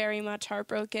still very much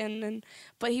heartbroken,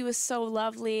 but he was so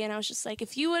lovely, and I was just like,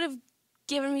 if you would have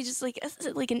given me just like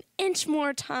an inch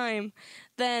more time,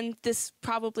 then this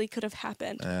probably could have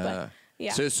happened. But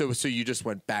yeah. So you just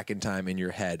went back in time in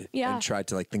your head and tried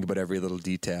to like think about every little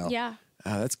detail. Yeah.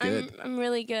 Oh, that's good. I'm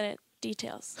really good at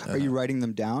details. Are you writing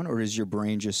them down, or does your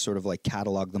brain just sort of like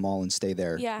catalog them all and stay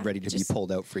there, ready to be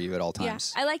pulled out for you at all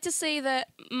times? Yeah. I like to say that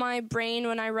my brain,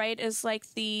 when I write, is like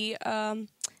the.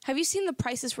 Have you seen The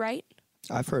Price is Right?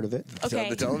 I've heard of it. Okay.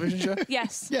 The television show?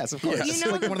 Yes. Yes, of course. You It's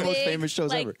know like the one of the most big, famous shows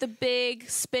like ever. the big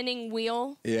spinning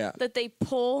wheel Yeah. that they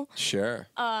pull. Sure.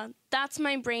 That's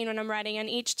my brain when I'm writing, and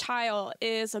each tile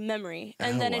is a memory,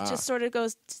 and then it just sort of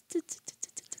goes.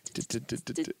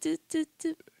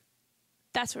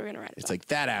 That's what we're gonna write. It's like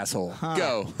that asshole.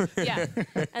 Go. Yeah,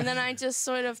 and then I just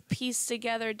sort of piece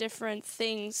together different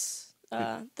things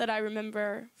that I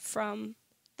remember from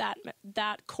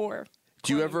that core.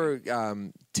 Do you ever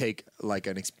take like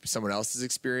someone else's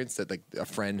experience, that like a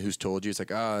friend who's told you, it's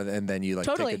like, oh, and then you like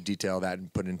Totally. take a detail of that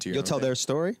and put it into your You'll own tell thing? their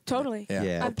story? Totally. Yeah.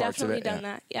 Yeah. I've Parts of definitely it, done yeah.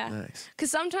 that. Yeah. Nice.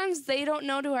 Because sometimes they don't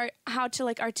know how to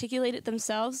like articulate it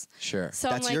themselves. Sure. So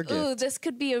That's I'm your like, ooh, gift. this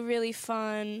could be a really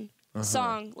fun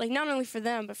song. Like not only for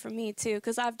them, but for me too.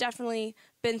 Because I've definitely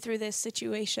been through this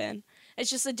situation.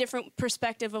 It's just a different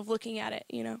perspective of looking at it,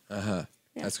 you know? Yeah.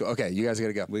 That's cool. Okay, you guys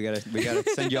gotta go. We gotta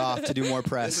send you off to do more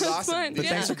press. This is awesome. fun. But Yeah.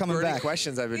 thanks for coming Burning back.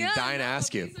 questions I've been dying to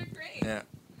ask you. These are great. Yeah.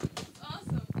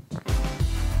 Awesome.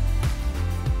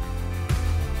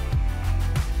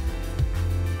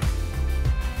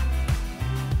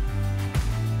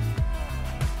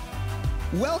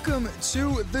 Welcome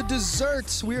to The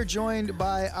Desserts. We are joined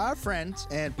by our friend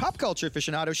and pop culture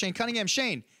aficionado, Shane Cunningham.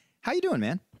 Shane, how you doing,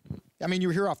 man? I mean, you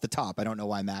were here off the top. I don't know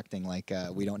why I'm acting like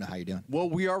we don't know how you're doing. Well,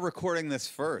 we are recording this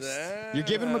first. You're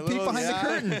giving them a peek behind the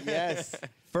curtain. Yes.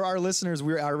 For our listeners,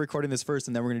 we are recording this first,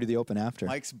 and then we're going to do the open after.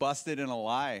 Mike's busted in a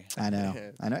lie. I know.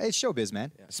 It's showbiz,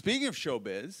 man. Speaking of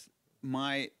showbiz,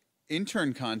 my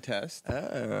intern contest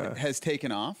has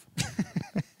taken off.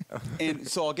 And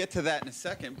so I'll get to that in a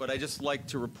second, but I just like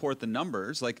to report the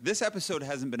numbers. Like, this episode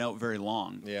hasn't been out very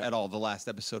long at all, the last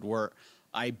episode, where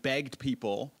I begged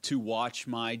people to watch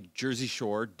my Jersey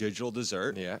Shore digital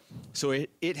dessert. Yeah. So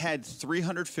it had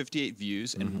 358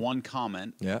 views and one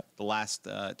comment the last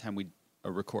time we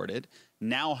recorded.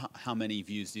 Now, how many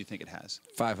views do you think it has?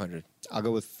 500. I'll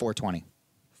go with 420.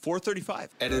 435.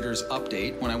 Editor's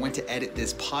update. When I went to edit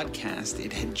this podcast,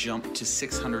 it had jumped to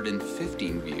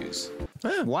 615 views.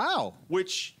 Wow.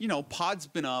 Which, you know, pod's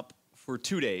been up for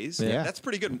 2 days. Yeah. That's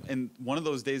pretty good. And one of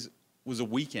those days was a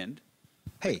weekend.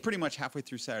 Hey, Pretty much halfway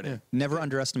through Saturday. never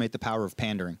underestimate the power of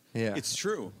pandering. Yeah. It's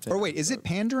true. Or wait, is it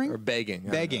pandering? Or begging.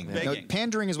 Begging. Yeah. No, Begging.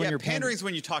 pandering is when you're pandering is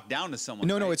when you talk down to someone.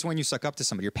 No, right? it's when you suck up to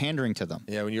somebody. You're pandering to them.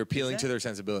 Yeah, when you're appealing Is to that- their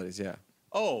sensibilities. Yeah.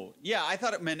 Oh, yeah. I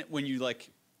thought it meant when you like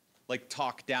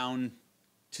talk down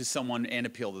to someone and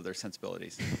appeal to their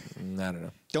sensibilities. I don't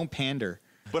know. Don't pander.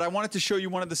 But I wanted to show you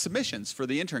one of the submissions for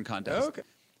the intern contest. Oh, okay.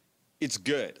 It's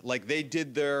good. Like, they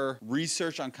did their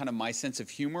research on kind of my sense of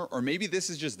humor, or maybe this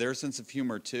is just their sense of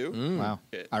humor too. Wow.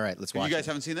 Okay. All right, let's watch You guys it.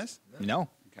 haven't seen this? No.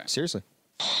 Okay. Seriously.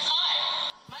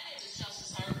 Hi, my name is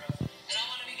Justice Hargrove, and I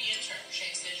want to be the intern for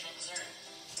Shane's Digital Dessert.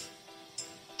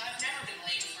 I've never been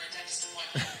late for a dentist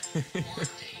appointment or a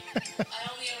date. I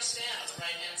only ever stand on the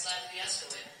right-hand side of the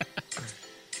escalator.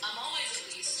 I'm always at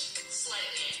least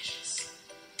slightly anxious.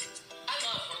 I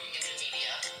love working in new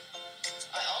media.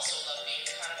 I also love being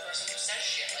the kind of person who says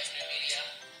shit like new media.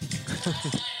 For the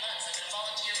last 9 months, I've been a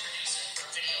volunteer producer for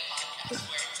a video podcast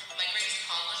where my greatest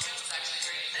accomplishment was actually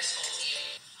bringing this whole team.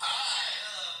 Hi.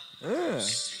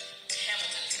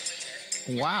 Hamilton is in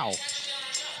there. Wow.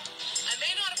 I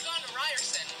may not have gone to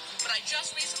Ryerson, but I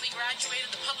just recently graduated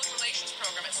the public relations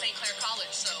program at St. Clair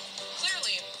College, so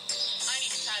clearly I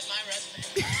need to pad my resume.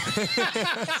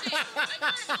 See, I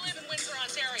currently live in Windsor,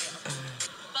 Ontario,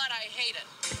 but I hate it.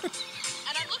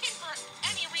 And I'm looking for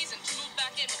any reason to move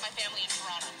back in with my family in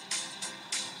Toronto.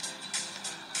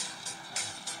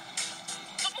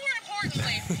 But more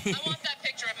importantly, I want that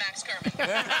picture of Max Kerman.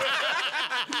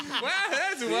 Wow,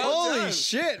 that's well Holy done.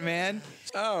 shit, man.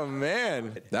 Oh,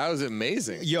 man. That was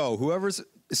amazing. Yo, whoever's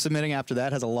submitting after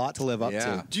that has a lot to live up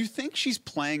Yeah. to. Do you think she's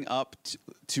playing up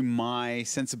to my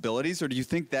sensibilities, or do you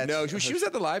think that's... No, she was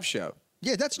at the live show.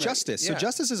 Yeah, that's Justice. So Yeah.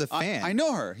 Justice is a fan. I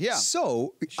know her. Yeah.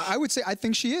 So I would say I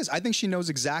think she is. I think she knows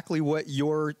exactly what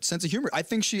your sense of humor. I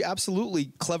think she absolutely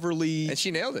cleverly. And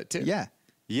she nailed it too. Yeah.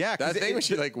 Yeah. 'cause That thing it- when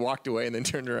she like walked away and then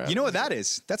turned around. You know what that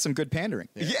is? That's some good pandering.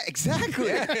 Yeah, exactly.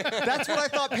 That's what I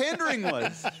thought pandering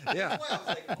was. Yeah.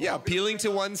 Yeah, appealing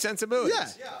to one's sensibilities. Yeah.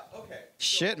 Yeah. Okay.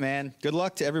 Shit, man. Good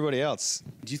luck to everybody else.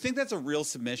 Do you think that's a real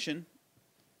submission?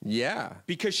 Yeah.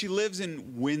 Because she lives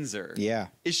in Windsor. Yeah.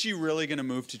 Is she really going to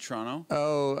move to Toronto?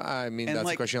 Oh, I mean, And, that's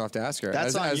like, a question you'll have to ask her. that's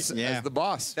as, on as, you- yeah. as the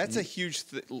boss. That's a huge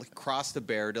cross to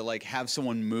bear to like have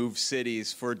someone move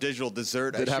cities for a digital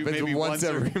dessert. That I shoot happens maybe once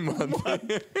every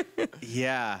month.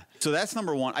 Yeah. So that's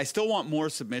number one. I still want more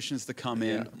submissions to come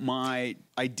in. My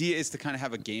idea is to kind of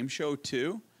have a game show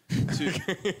too.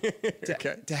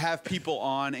 To have people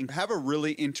on and have a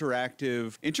really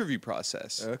interactive interview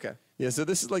process. Okay. Yeah, so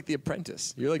this is like The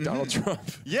Apprentice. You're like Donald Trump.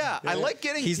 Yeah, I like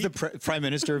getting He's the Prime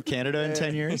Minister of Canada in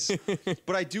 10 years.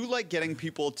 but I do like getting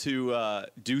people to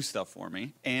do stuff for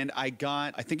me. And I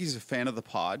think he's a fan of the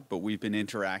pod, but we've been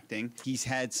interacting. He's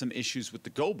had some issues with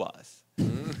the Go Bus.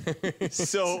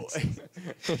 So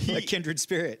A kindred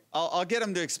spirit. I'll get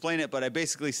him to explain it, but I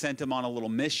basically sent him on a little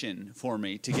mission for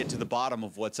me to get to the bottom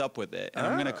of what's up with it. And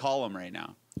I'm going to call him right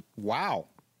now. Wow.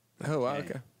 Oh, wow,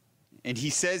 okay. And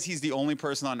he says he's the only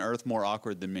person on earth more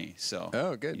awkward than me. So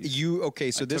Oh, good. So I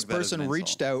this took that as an person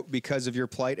reached insult. out because of your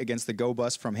plight against the Go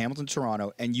Bus from Hamilton,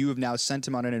 Toronto, and you have now sent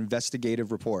him on an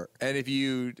investigative report. And if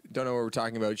you don't know what we're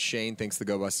talking about, Shane thinks the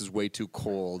Go Bus is way too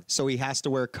cold. So he has to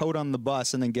wear a coat on the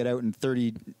bus and then get out in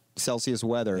 30 Celsius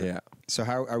weather. Yeah. So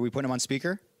how are we putting him on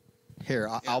speaker? Here,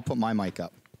 I'll put my mic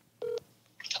up.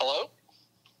 Hello?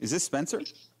 is this Spencer?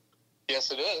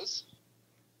 Yes, it is.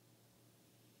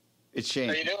 It's Shane.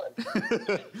 How you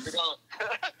doing? You're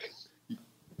going.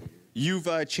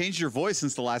 You've changed your voice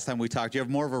since the last time we talked. You have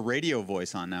more of a radio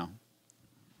voice on now.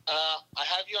 I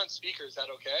have you on speaker. Is that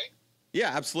okay?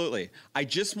 Yeah, absolutely. I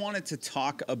just wanted to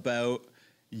talk about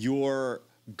your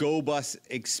Go Bus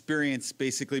experience,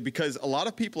 basically, because a lot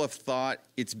of people have thought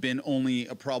it's been only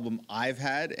a problem I've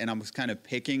had, and I was kind of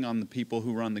picking on the people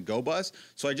who run the Go Bus.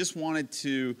 So I just wanted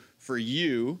for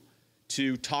you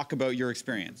to talk about your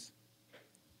experience.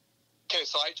 Okay,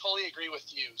 so I totally agree with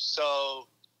you. So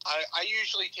I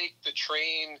usually take the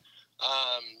train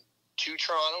to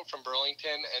Toronto from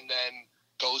Burlington and then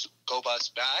go bus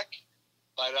back.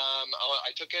 But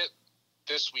I took it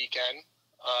this weekend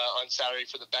on Saturday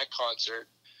for the Beck concert.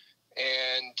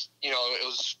 And, you know, it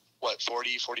was,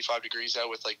 40, 45 degrees out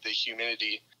with, like, the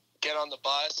humidity. Get on the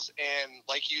bus, and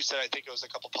like you said, I think it was a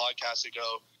couple podcasts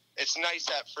ago, it's nice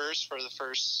at first for the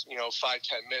first, 5-10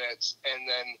 minutes, and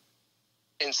then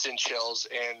instant chills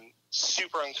and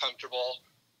super uncomfortable,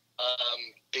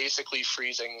 basically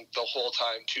freezing the whole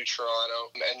time to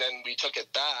Toronto. And then we took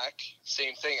it back,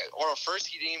 same thing. Or at first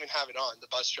he didn't even have it on, the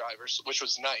bus driver, which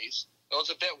was nice. It was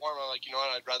a bit warm. I'm like, you know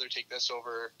what, I'd rather take this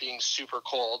over being super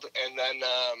cold. And then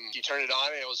he turned it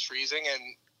on and it was freezing.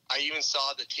 And I even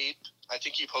saw the tape, I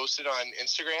think you posted on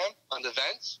Instagram on the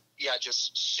vents. Yeah,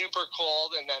 just super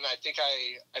cold. And then I think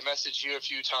I messaged you a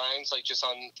few times, like just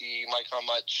on the Mike on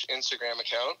Much Instagram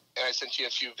account. And I sent you a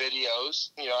few videos.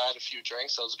 You know, I had a few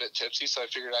drinks. I was a bit tipsy. So I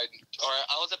figured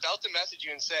I was about to message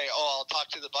you and say, I'll talk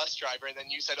to the bus driver. And then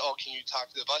you said, can you talk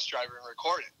to the bus driver and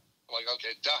record it? I'm like,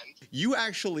 okay, done. You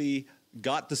actually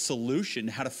got the solution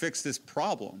how to fix this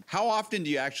problem. How often do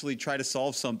you actually try to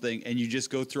solve something and you just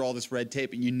go through all this red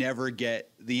tape and you never get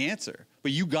the answer?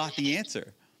 But you got the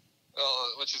answer.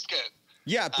 Which is good.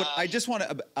 Yeah, but I just want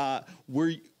to.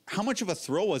 How much of a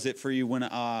thrill was it for you when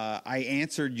I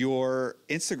answered your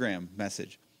Instagram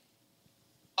message?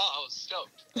 Oh, I was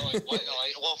stoked. I'm like, what?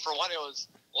 Well, for one, it was.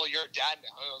 Well, you're a dad now.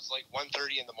 It was like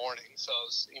 1:30 in the morning, so I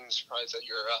was even surprised that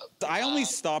you're up. I only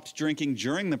stopped drinking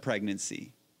during the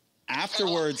pregnancy.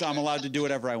 Afterwards, I'm allowed to do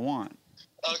whatever I want.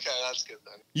 Okay, that's good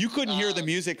then. You couldn't hear the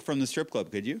music from the strip club,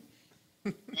 could you?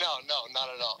 No, not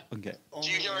at all. Okay. Do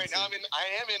you hear right now? I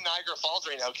am in Niagara Falls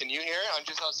right now. Can you hear? I'm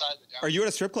just outside the Downer. Are you at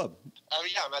a strip club?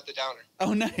 Yeah, I'm at the Downer.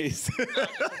 Oh, nice.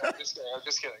 I'm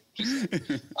just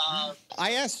kidding.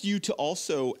 I asked you to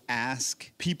also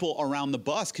ask people around the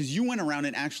bus because you went around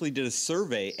and actually did a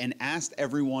survey and asked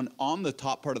everyone on the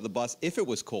top part of the bus if it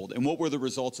was cold. And what were the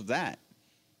results of that?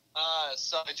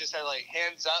 So I just had like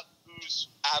hands up who's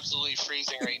absolutely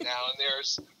freezing right now. And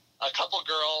there's a couple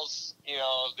girls,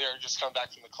 they're just coming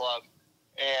back from the club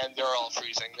and they're all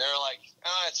freezing. They're like,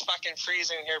 it's fucking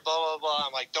freezing here, blah, blah, blah.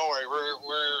 I'm like, don't worry,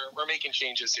 we're making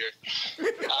changes here.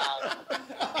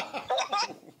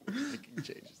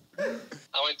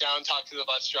 I went down, talked to the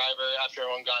bus driver after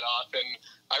everyone got off, and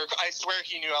I swear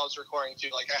he knew I was recording too.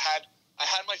 Like I I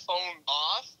had my phone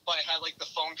off, but I had like the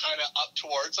phone kind of up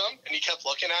towards him, and he kept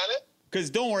looking at it.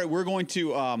 Because don't worry, we're going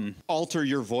to alter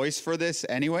your voice for this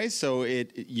anyway, so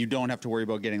you don't have to worry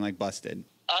about getting like busted.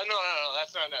 No,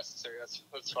 that's not necessary.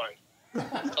 That's fine.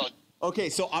 Okay,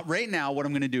 so right now what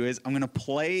I'm going to do is I'm going to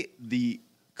play the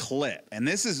clip, and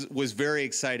this was very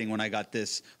exciting when I got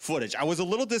this footage. I was a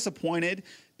little disappointed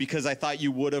because I thought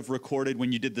you would have recorded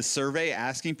when you did the survey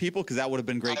asking people, because that would have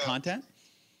been great content.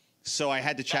 So I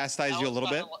had to chastise you a little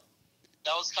bit.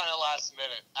 That was kind of last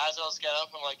minute. As I was getting up,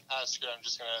 I'm like, screw it, I'm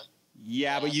just going to...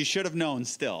 Yeah, but you should have known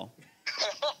still.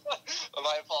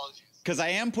 My apologies. Because I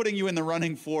am putting you in the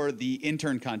running for the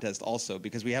intern contest also,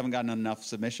 because we haven't gotten enough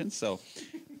submissions, so...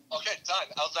 Okay, done.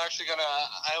 I was actually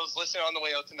I was listening on the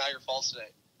way out to Niagara Falls today.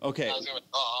 Okay. I was going to,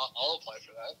 I'll apply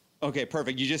for that. Okay,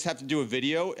 perfect. You just have to do a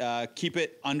video. Keep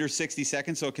it under 60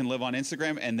 seconds so it can live on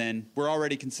Instagram, and then we're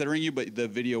already considering you, but the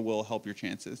video will help your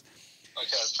chances. Okay,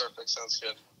 that's perfect. Sounds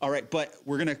good. All right, but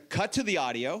we're going to cut to the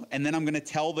audio, and then I'm going to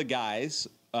tell the guys,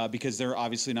 because they're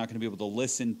obviously not going to be able to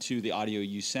listen to the audio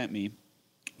you sent me,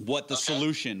 what the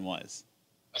solution was.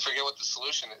 I forget what the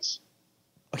solution is.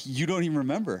 You don't even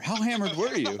remember. How hammered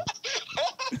were you?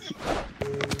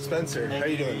 Spencer, how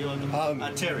you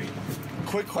doing? Terry.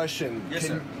 Quick question. Yes,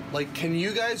 sir. Can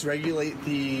you guys regulate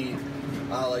the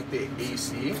the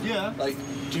AC? Yeah. Like,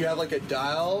 do you have like a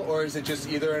dial, or is it just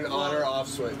either an on or off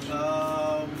switch?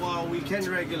 Well, we can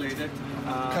regulate it.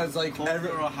 Because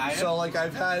colder or higher. So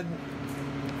I've had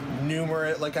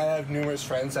I have numerous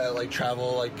friends that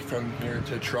travel from here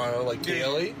to Toronto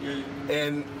daily,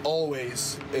 and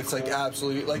always it's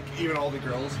absolutely even all the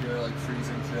girls here are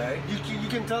freezing today. You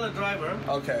can tell the driver.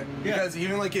 Okay. Yeah. Because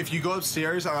even if you go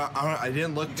upstairs, I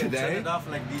didn't look today. Turn it off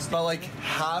like these. But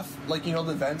half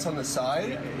the vents on the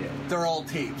side, they're all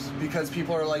taped because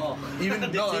people are even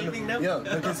taping them? Yeah,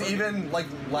 because even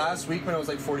last week when it was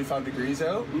 45 degrees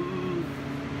out.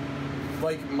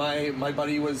 My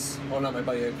buddy was, not my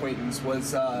buddy, acquaintance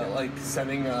was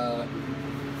sending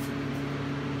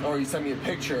or he sent me a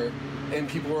picture, and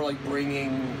people were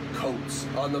bringing coats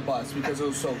on the bus because it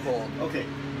was so cold. Okay.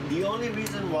 The only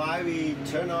reason why we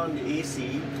turn on the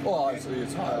AC, well, obviously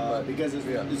it's hot, because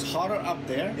it's hotter up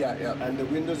there. Yeah, yeah. And the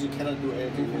windows you cannot do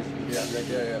anything with.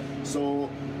 Yeah. So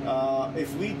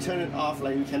if we turn it off,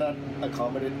 we cannot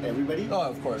accommodate everybody. Oh,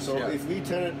 of course. So if we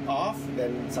turn it off,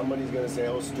 then somebody's gonna say,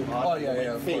 "Oh, it's too hot." Oh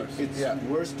yeah, of course. It's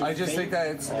worse to I just think that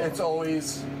it's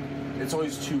always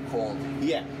too cold.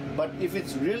 Yeah. But if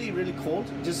it's really, really cold,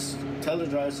 just tell the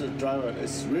driver,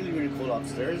 it's really, really cold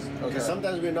upstairs. Okay. Because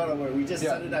sometimes we're not aware. We just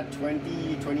set it at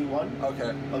 20, 21.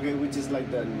 Okay. Okay, which is the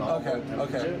normal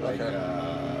temperature.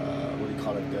 What do you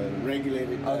call it? The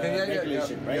regulated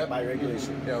regulation, right? Yep. By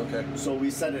regulation. Yeah, okay. So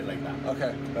we set it like that.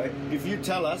 Okay. Right? If you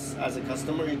tell us, as a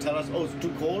customer, you tell us, oh, it's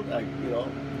too cold, and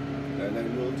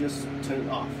then we'll just turn it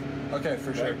off. Okay,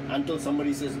 for sure. Right? Until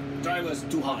somebody says, driver's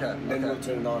too hot, then we'll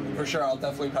turn it on again. For sure, I'll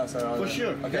definitely pass that on. For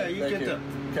sure. Okay, yeah, you get them.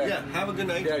 Okay. Yeah, have a good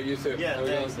night. Yeah, you too. Yeah,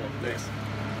 thanks.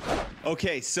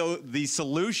 Okay, so the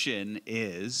solution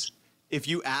is if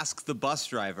you ask the bus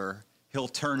driver, he'll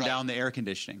turn down the air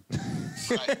conditioning.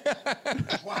 Right.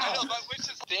 Wow. I know, but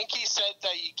I think he said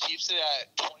that he keeps it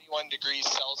at 21 degrees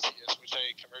Celsius, which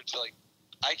I convert to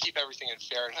I keep everything in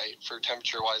Fahrenheit for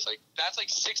temperature-wise. That's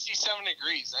 67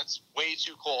 degrees. That's way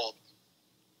too cold.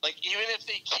 Even if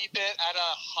they keep it at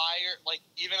a higher,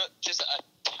 even just a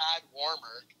tad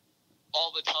warmer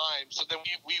all the time, so then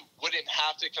we wouldn't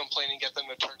have to complain and get them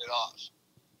to turn it off.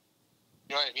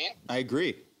 You know what I mean? I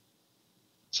agree.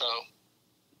 So,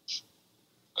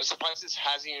 I'm surprised this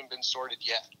hasn't even been sorted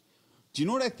yet. Do you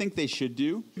know what I think they should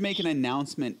do? Make an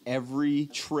announcement every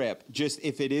trip. Just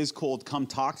if it is cold, come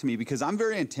talk to me, because I'm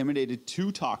very intimidated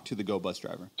to talk to the Go Bus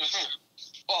driver. Mm-hmm.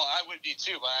 Well, I would be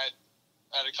too, but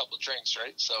I had a couple of drinks,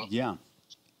 right? So yeah.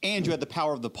 And you had the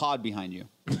power of the pod behind you.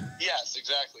 Yes,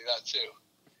 exactly, that too.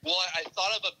 Well, I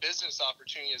thought of a business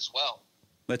opportunity as well.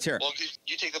 Let's hear it. Well,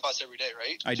 you take the bus every day,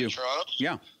 right? I do. Toronto?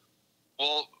 Yeah.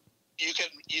 Well, you can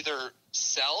either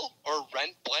sell or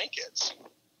rent blankets.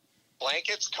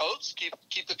 Blankets, coats, keep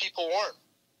the people warm.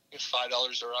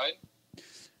 $5 a ride.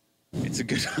 It's a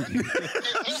good one.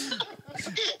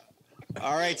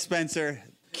 All right, Spencer.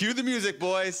 Cue the music,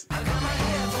 boys.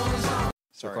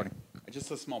 Sorry. Just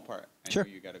a small part. Sure. I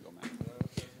know you got to go, Matt.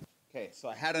 Okay, so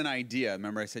I had an idea.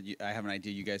 Remember I said I have an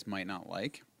idea you guys might not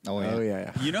like? Oh,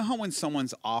 yeah. You know how when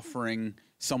someone's offering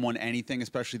someone anything,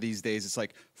 especially these days, it's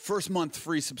first month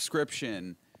free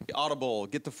subscription, Audible,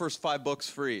 get the first 5 books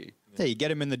free. Yeah, you get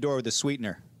them in the door with a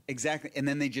sweetener. Exactly. And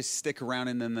then they just stick around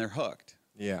and then they're hooked.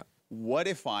 Yeah. What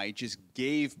if I just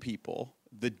gave people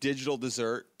the Digital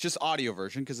Dessert, just audio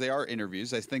version, because they are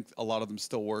interviews. I think a lot of them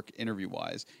still work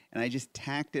interview-wise. And I just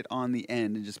tacked it on the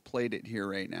end and just played it here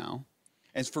right now.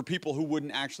 And for people who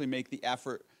wouldn't actually make the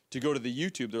effort to go to the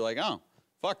YouTube, they're like, oh,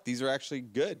 fuck, these are actually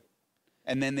good.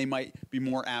 And then they might be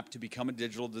more apt to become a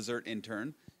Digital Dessert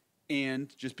intern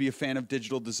and just be a fan of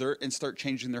Digital Dessert and start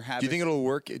changing their habits. Do you think it'll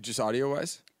work just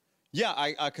audio-wise?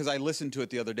 Yeah, because I listened to it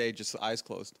the other day, just eyes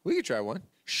closed. We could try one.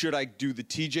 Should I do the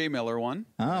TJ Miller one?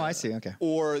 Oh, I see. Okay.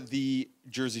 Or the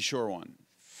Jersey Shore one?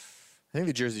 I think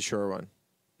the Jersey Shore one.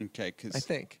 Okay, because I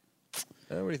think.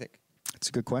 What do you think? It's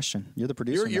a good question. You're the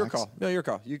producer. Your Max. call. No, your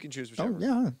call. You can choose whichever.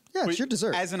 Oh, yeah. It's your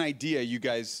dessert. As an idea, you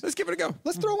guys... Let's give it a go.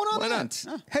 Let's throw one on Why that.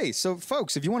 not? Hey, so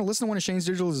folks, if you want to listen to one of Shane's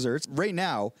Digital Desserts right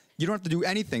now, you don't have to do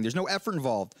anything. There's no effort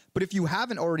involved. But if you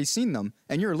haven't already seen them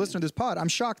and you're a listener to this pod, I'm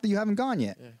shocked that you haven't gone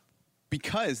yet. Yeah.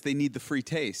 Because they need the free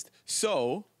taste.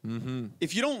 So,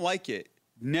 if you don't like it,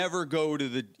 never go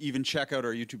to even check out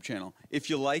our YouTube channel. If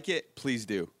you like it, please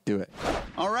do. Do it.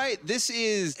 All right, this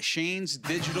is Shane's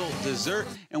Digital Dessert,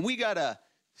 and we got a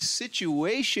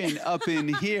situation up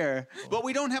in here, but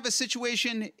we don't have a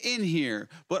situation in here.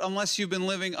 But unless you've been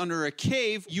living under a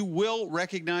cave, you will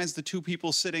recognize the two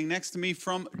people sitting next to me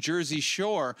from Jersey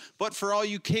Shore. But for all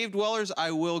you cave dwellers,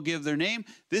 I will give their name.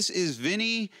 This is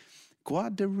Vinny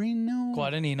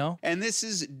Guadagnino. And this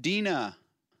is Dina.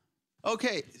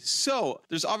 Okay, so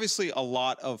there's obviously a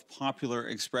lot of popular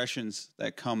expressions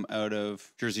that come out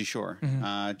of Jersey Shore.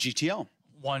 GTL.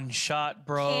 One shot,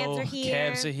 bro. Cabs are here.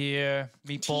 Cabs are here.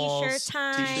 Meatballs. T-shirt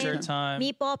time. T-shirt time.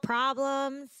 Meatball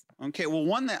problems. Okay, well,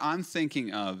 one that I'm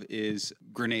thinking of is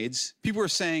grenades. People are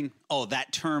saying, oh,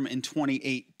 that term in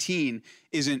 2018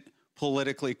 isn't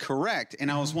politically correct.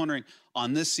 And I was wondering,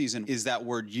 on this season, is that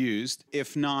word used?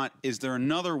 If not, is there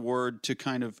another word to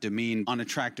kind of demean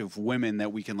unattractive women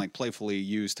that we can like playfully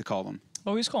use to call them?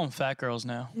 Oh, we just call them fat girls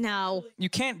now. No. You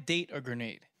can't date a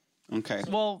grenade. Okay.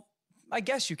 Well, I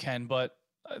guess you can, but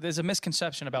there's a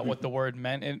misconception about what the word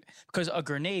meant. And because a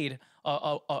grenade,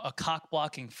 a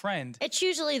cock-blocking friend. It's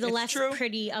usually the It's less true.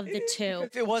 pretty of the two.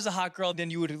 If it was a hot girl, then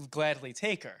you would gladly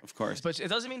take her. Of course. But it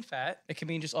doesn't mean fat. It can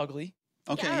mean just ugly.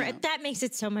 Okay. All right, that makes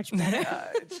it so much better.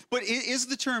 But is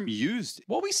the term used?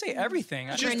 Well, we say everything.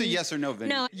 Just a yes or no, Vinny.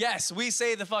 No. Yes, we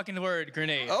say the fucking word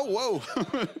grenade. Oh,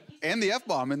 whoa. And the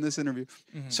F-bomb in this interview.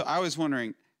 So I was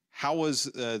wondering, how was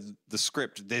the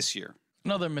script this year?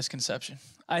 Another misconception.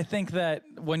 I think that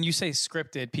when you say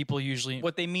scripted, people usually,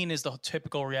 what they mean is the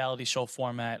typical reality show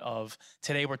format of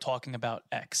today we're talking about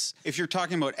X. If you're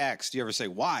talking about X, do you ever say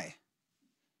why?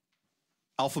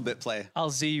 Alphabet play. I'll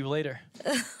Z you later.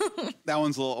 That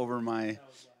one's a little over my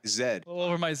Z. All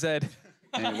over my Z.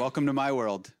 Hey, welcome to my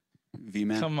world,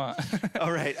 V-Man. Come on.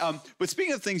 All right. But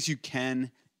speaking of things you can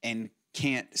and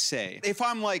can't say, if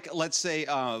I'm like, let's say,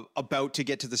 about to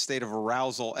get to the state of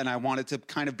arousal and I wanted to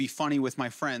kind of be funny with my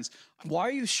friends. Why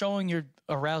are you showing your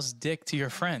aroused dick to your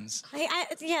friends?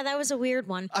 Yeah, that was a weird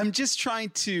one. I'm just trying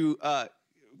to...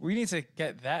 we need to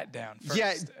get that down first.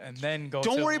 Yeah, and then go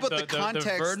don't to worry about the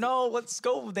context. No, let's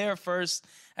go there first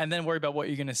and then worry about what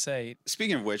you're going to say.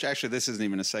 Speaking of which, actually, this isn't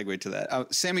even a segue to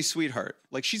that. Sammy Sweetheart,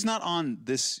 like she's not on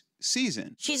this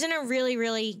season. She's in a really,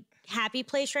 really happy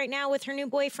place right now with her new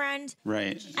boyfriend.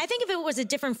 Right. I think if it was a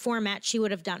different format, she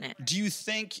would have done it. Do you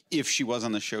think if she was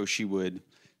on the show, she would...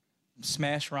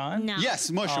 Smash Ron? No. Yes,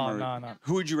 smush him. No.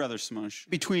 Who would you rather smush?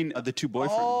 Between the two boyfriends?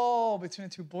 Oh, between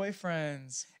the two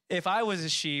boyfriends. If I was a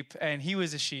sheep and he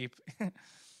was a sheep. Yeah.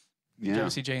 Did you ever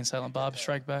see Jay and Silent Bob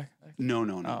Strike Back? No.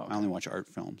 Oh, I only watch art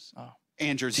films. Oh.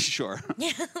 And Jersey Shore.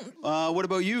 What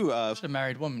about you? A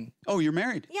married woman. Oh, you're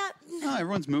married? Yeah. Oh,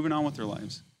 everyone's moving on with their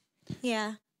lives.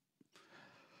 Yeah.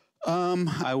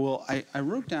 I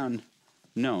wrote down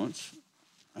notes.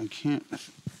 I can't.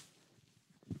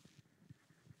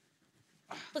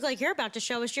 Look like you're about to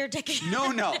show us your dick. No.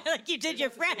 Like you did your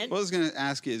friend. What I was going to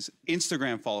ask is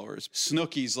Instagram followers.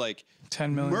 Snooki's like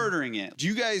 10 million. Murdering it. Do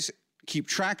you guys keep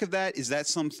track of that? Is that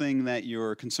something that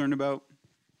you're concerned about?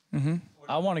 Mm-hmm.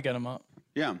 I want to get him up.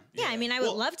 Yeah. Yeah, I mean, I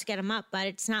would love to get him up, but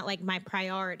it's not like my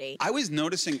priority. I was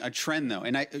noticing a trend though,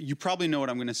 and you probably know what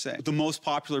I'm going to say. The most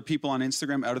popular people on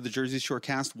Instagram out of the Jersey Shore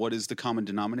cast, what is the common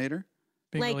denominator?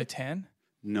 Being Like- really tan?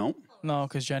 No. No,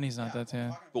 because Jenny's not that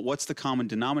tan. But what's the common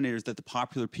denominators that the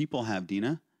popular people have,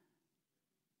 Dina?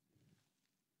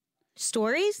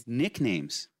 Stories?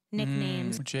 Nicknames.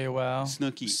 Nicknames. JWoww.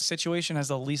 Snooki. Situation has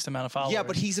the least amount of followers. Yeah,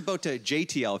 but he's about to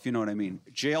JTL, if you know what I mean.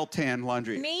 Jail, tan,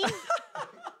 laundry. Me?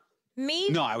 Me?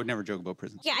 No, I would never joke about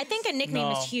prison. Yeah, I think a nickname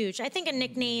No. is huge. I think a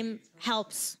nickname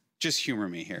helps just humor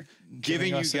me here. Giving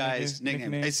you us a guys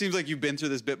nicknames. It seems like you've been through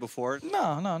this bit before.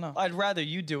 No. I'd rather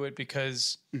you do it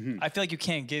because I feel like you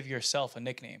can't give yourself a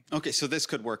nickname. Okay, so this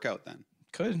could work out then.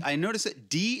 Could. I noticed that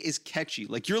D is catchy.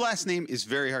 Like your last name is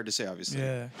very hard to say, obviously.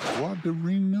 Yeah.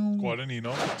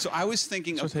 Guadagnino. So I was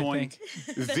thinking That's of what they going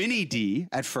Vinny D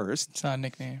at first. It's not a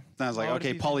nickname. Then I was like, Why would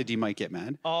okay, it be Pauly D might get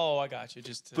mad. Oh, I got you.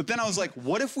 But then I was like,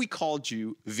 what if we called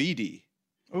you VD?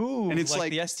 Ooh, and it's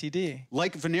like the STD.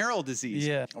 Like venereal disease.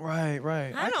 Yeah. Right.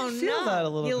 I don't can feel know. that a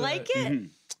little You bit. like it? Mhm.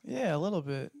 Yeah, a little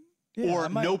bit. Yeah, Or I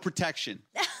might- no protection.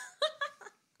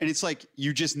 And it's like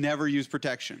you just never use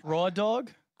protection. Raw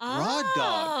dog? Raw dog.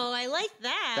 Oh, I like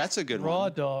that. That's a good Raw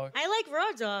one. dog. I like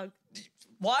raw dog.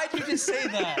 Why did you just say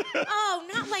that? Oh,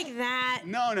 not like that.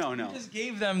 No. You just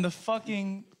gave them the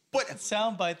fucking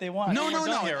soundbite they want. No. We're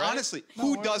done here, right? Honestly,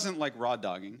 who doesn't like raw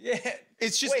dogging? Yeah.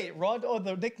 It's just Wait, raw dog,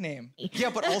 the nickname. Yeah,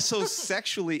 but also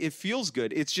sexually, it feels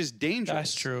good. It's just dangerous.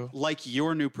 That's true. Like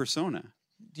your new persona.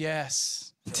 Yes.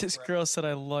 This girl said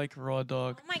I like raw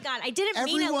dog. Oh my God, I didn't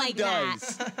mean it Everyone like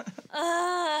does.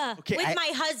 that. Okay, With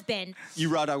my husband. You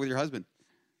raw dog with your husband.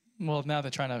 Well, now they're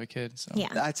trying to have a kid. So. Yeah.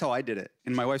 That's how I did it.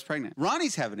 And my wife's pregnant.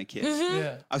 Ronnie's having a kid.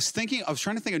 Yeah. I was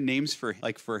trying to think of names for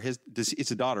his,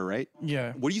 it's a daughter, right?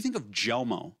 Yeah. What do you think of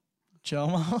Gelmo?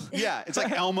 Gelmo? Yeah, it's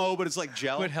like Elmo, but it's like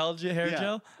gel. With hair Yeah.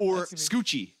 gel? Or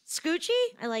Scoochie. Scoochie?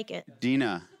 I like it.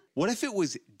 Dina. What if it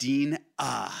was Dean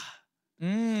Ah?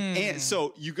 Mm. And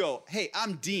so you go, hey,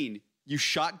 I'm Dean. You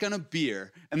shotgun a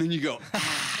beer, and then you go,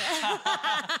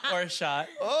 Or a shot.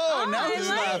 oh, now I he's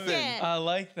like laughing. it. I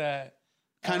like that.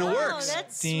 Kind of Oh, works.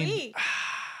 that's Dean. sweet.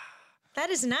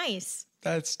 That is nice.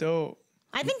 That's dope.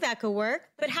 I think that could work.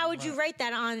 But how would you write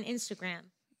that on Instagram?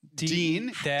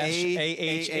 Dean dash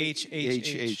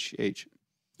A-H-H-H.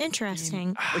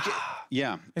 Interesting. Like,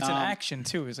 yeah. It's an action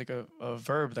too. It's like a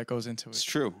verb that goes into it. It's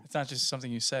true. It's not just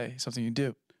something you say, something you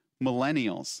do.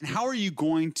 Millennials. How are you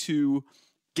going to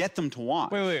get them to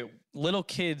watch? Wait. Little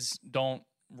kids don't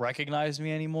recognize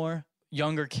me anymore.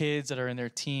 Younger kids that are in their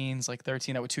teens, like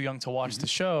 13, that were too young to watch the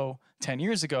show 10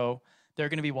 years ago, they're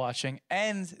going to be watching,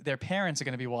 and their parents are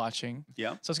going to be watching.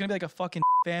 Yeah. So it's going to be like a fucking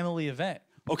family event.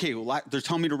 Okay, well, they're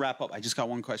telling me to wrap up. I just got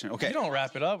one question. Okay. You don't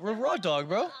wrap it up. We're raw dog,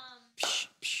 bro.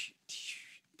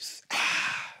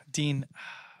 Dean.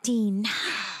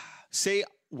 Say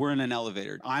we're in an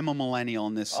elevator. I'm a millennial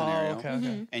in this scenario.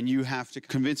 okay. And you have to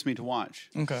convince me to watch.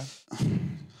 Okay.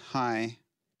 Hi.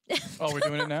 Oh, we're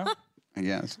doing it now? I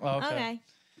guess. Oh, okay. Okay.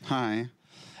 Hi.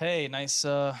 Hey, nice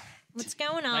What's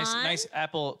going on? nice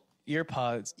Apple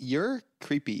EarPods. You're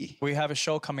creepy. We have a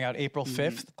show coming out April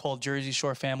 5th called Jersey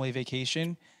Shore Family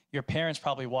Vacation. Your parents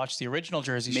probably watched the original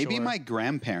Jersey Shore. Maybe my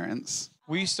grandparents.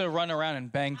 We used to run around and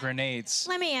bang grenades.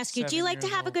 Let me ask you, do you like to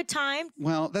have a good time?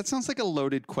 Well, that sounds like a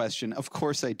loaded question. Of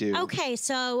course I do. Okay,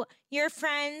 so your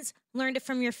friends learned it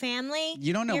from your family.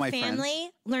 You don't know your my friends. family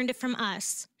learned it from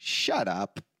us. Shut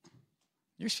up.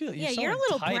 You're so you're a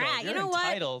little entitled. brat. You're you know what?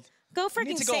 entitled. Go You freaking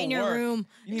need to go sit in your work. room.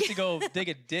 You need to go dig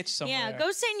a ditch somewhere. Yeah,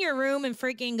 go sit in your room and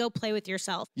freaking go play with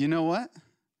yourself. You know what?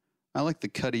 I like the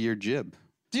cut of your jib.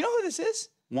 Do you know who this is?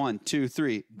 1, 2,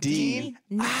 3. Dean.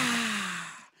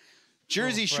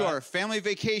 Jersey Oh, Shore Brad. Family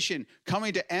Vacation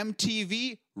coming to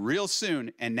MTV real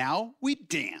soon. And now we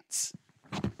dance.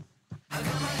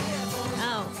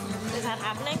 Oh, is that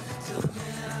happening?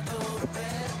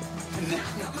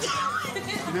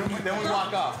 then we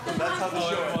walk off. That's how the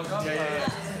show is. Yeah.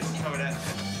 It's coming in.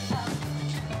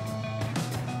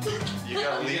 You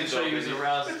gotta leave. show you his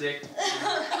aroused dick.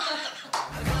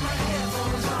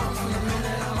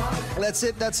 That's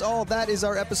it. That's all. That is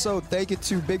our episode. Thank you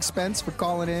to Big Spence for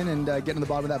calling in and getting to the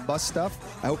bottom of that bus stuff.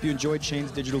 I hope you enjoyed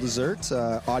Shane's Digital Dessert.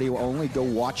 Audio only. Go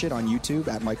watch it on YouTube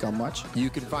at Mike on Much.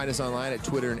 You can find us online at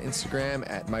Twitter and Instagram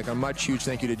at Mike on Much. Huge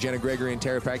thank you to Jenna Gregory and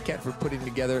Tara Paquette for putting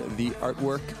together the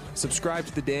artwork. Subscribe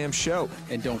to the damn show.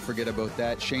 And don't forget about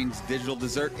that Shane's Digital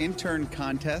Dessert Intern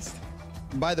Contest.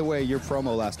 By the way, your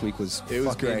promo last week was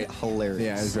fucking great. hilarious.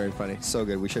 Yeah, it was very funny. So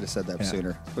good. We should have said that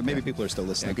sooner. But maybe people are still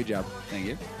listening. Yeah, good job. Thank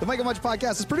you. The Mike on Much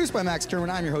podcast is produced by Max Kerman.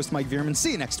 I'm your host, Mike Vierman.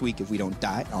 See you next week if we don't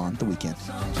die on the weekend.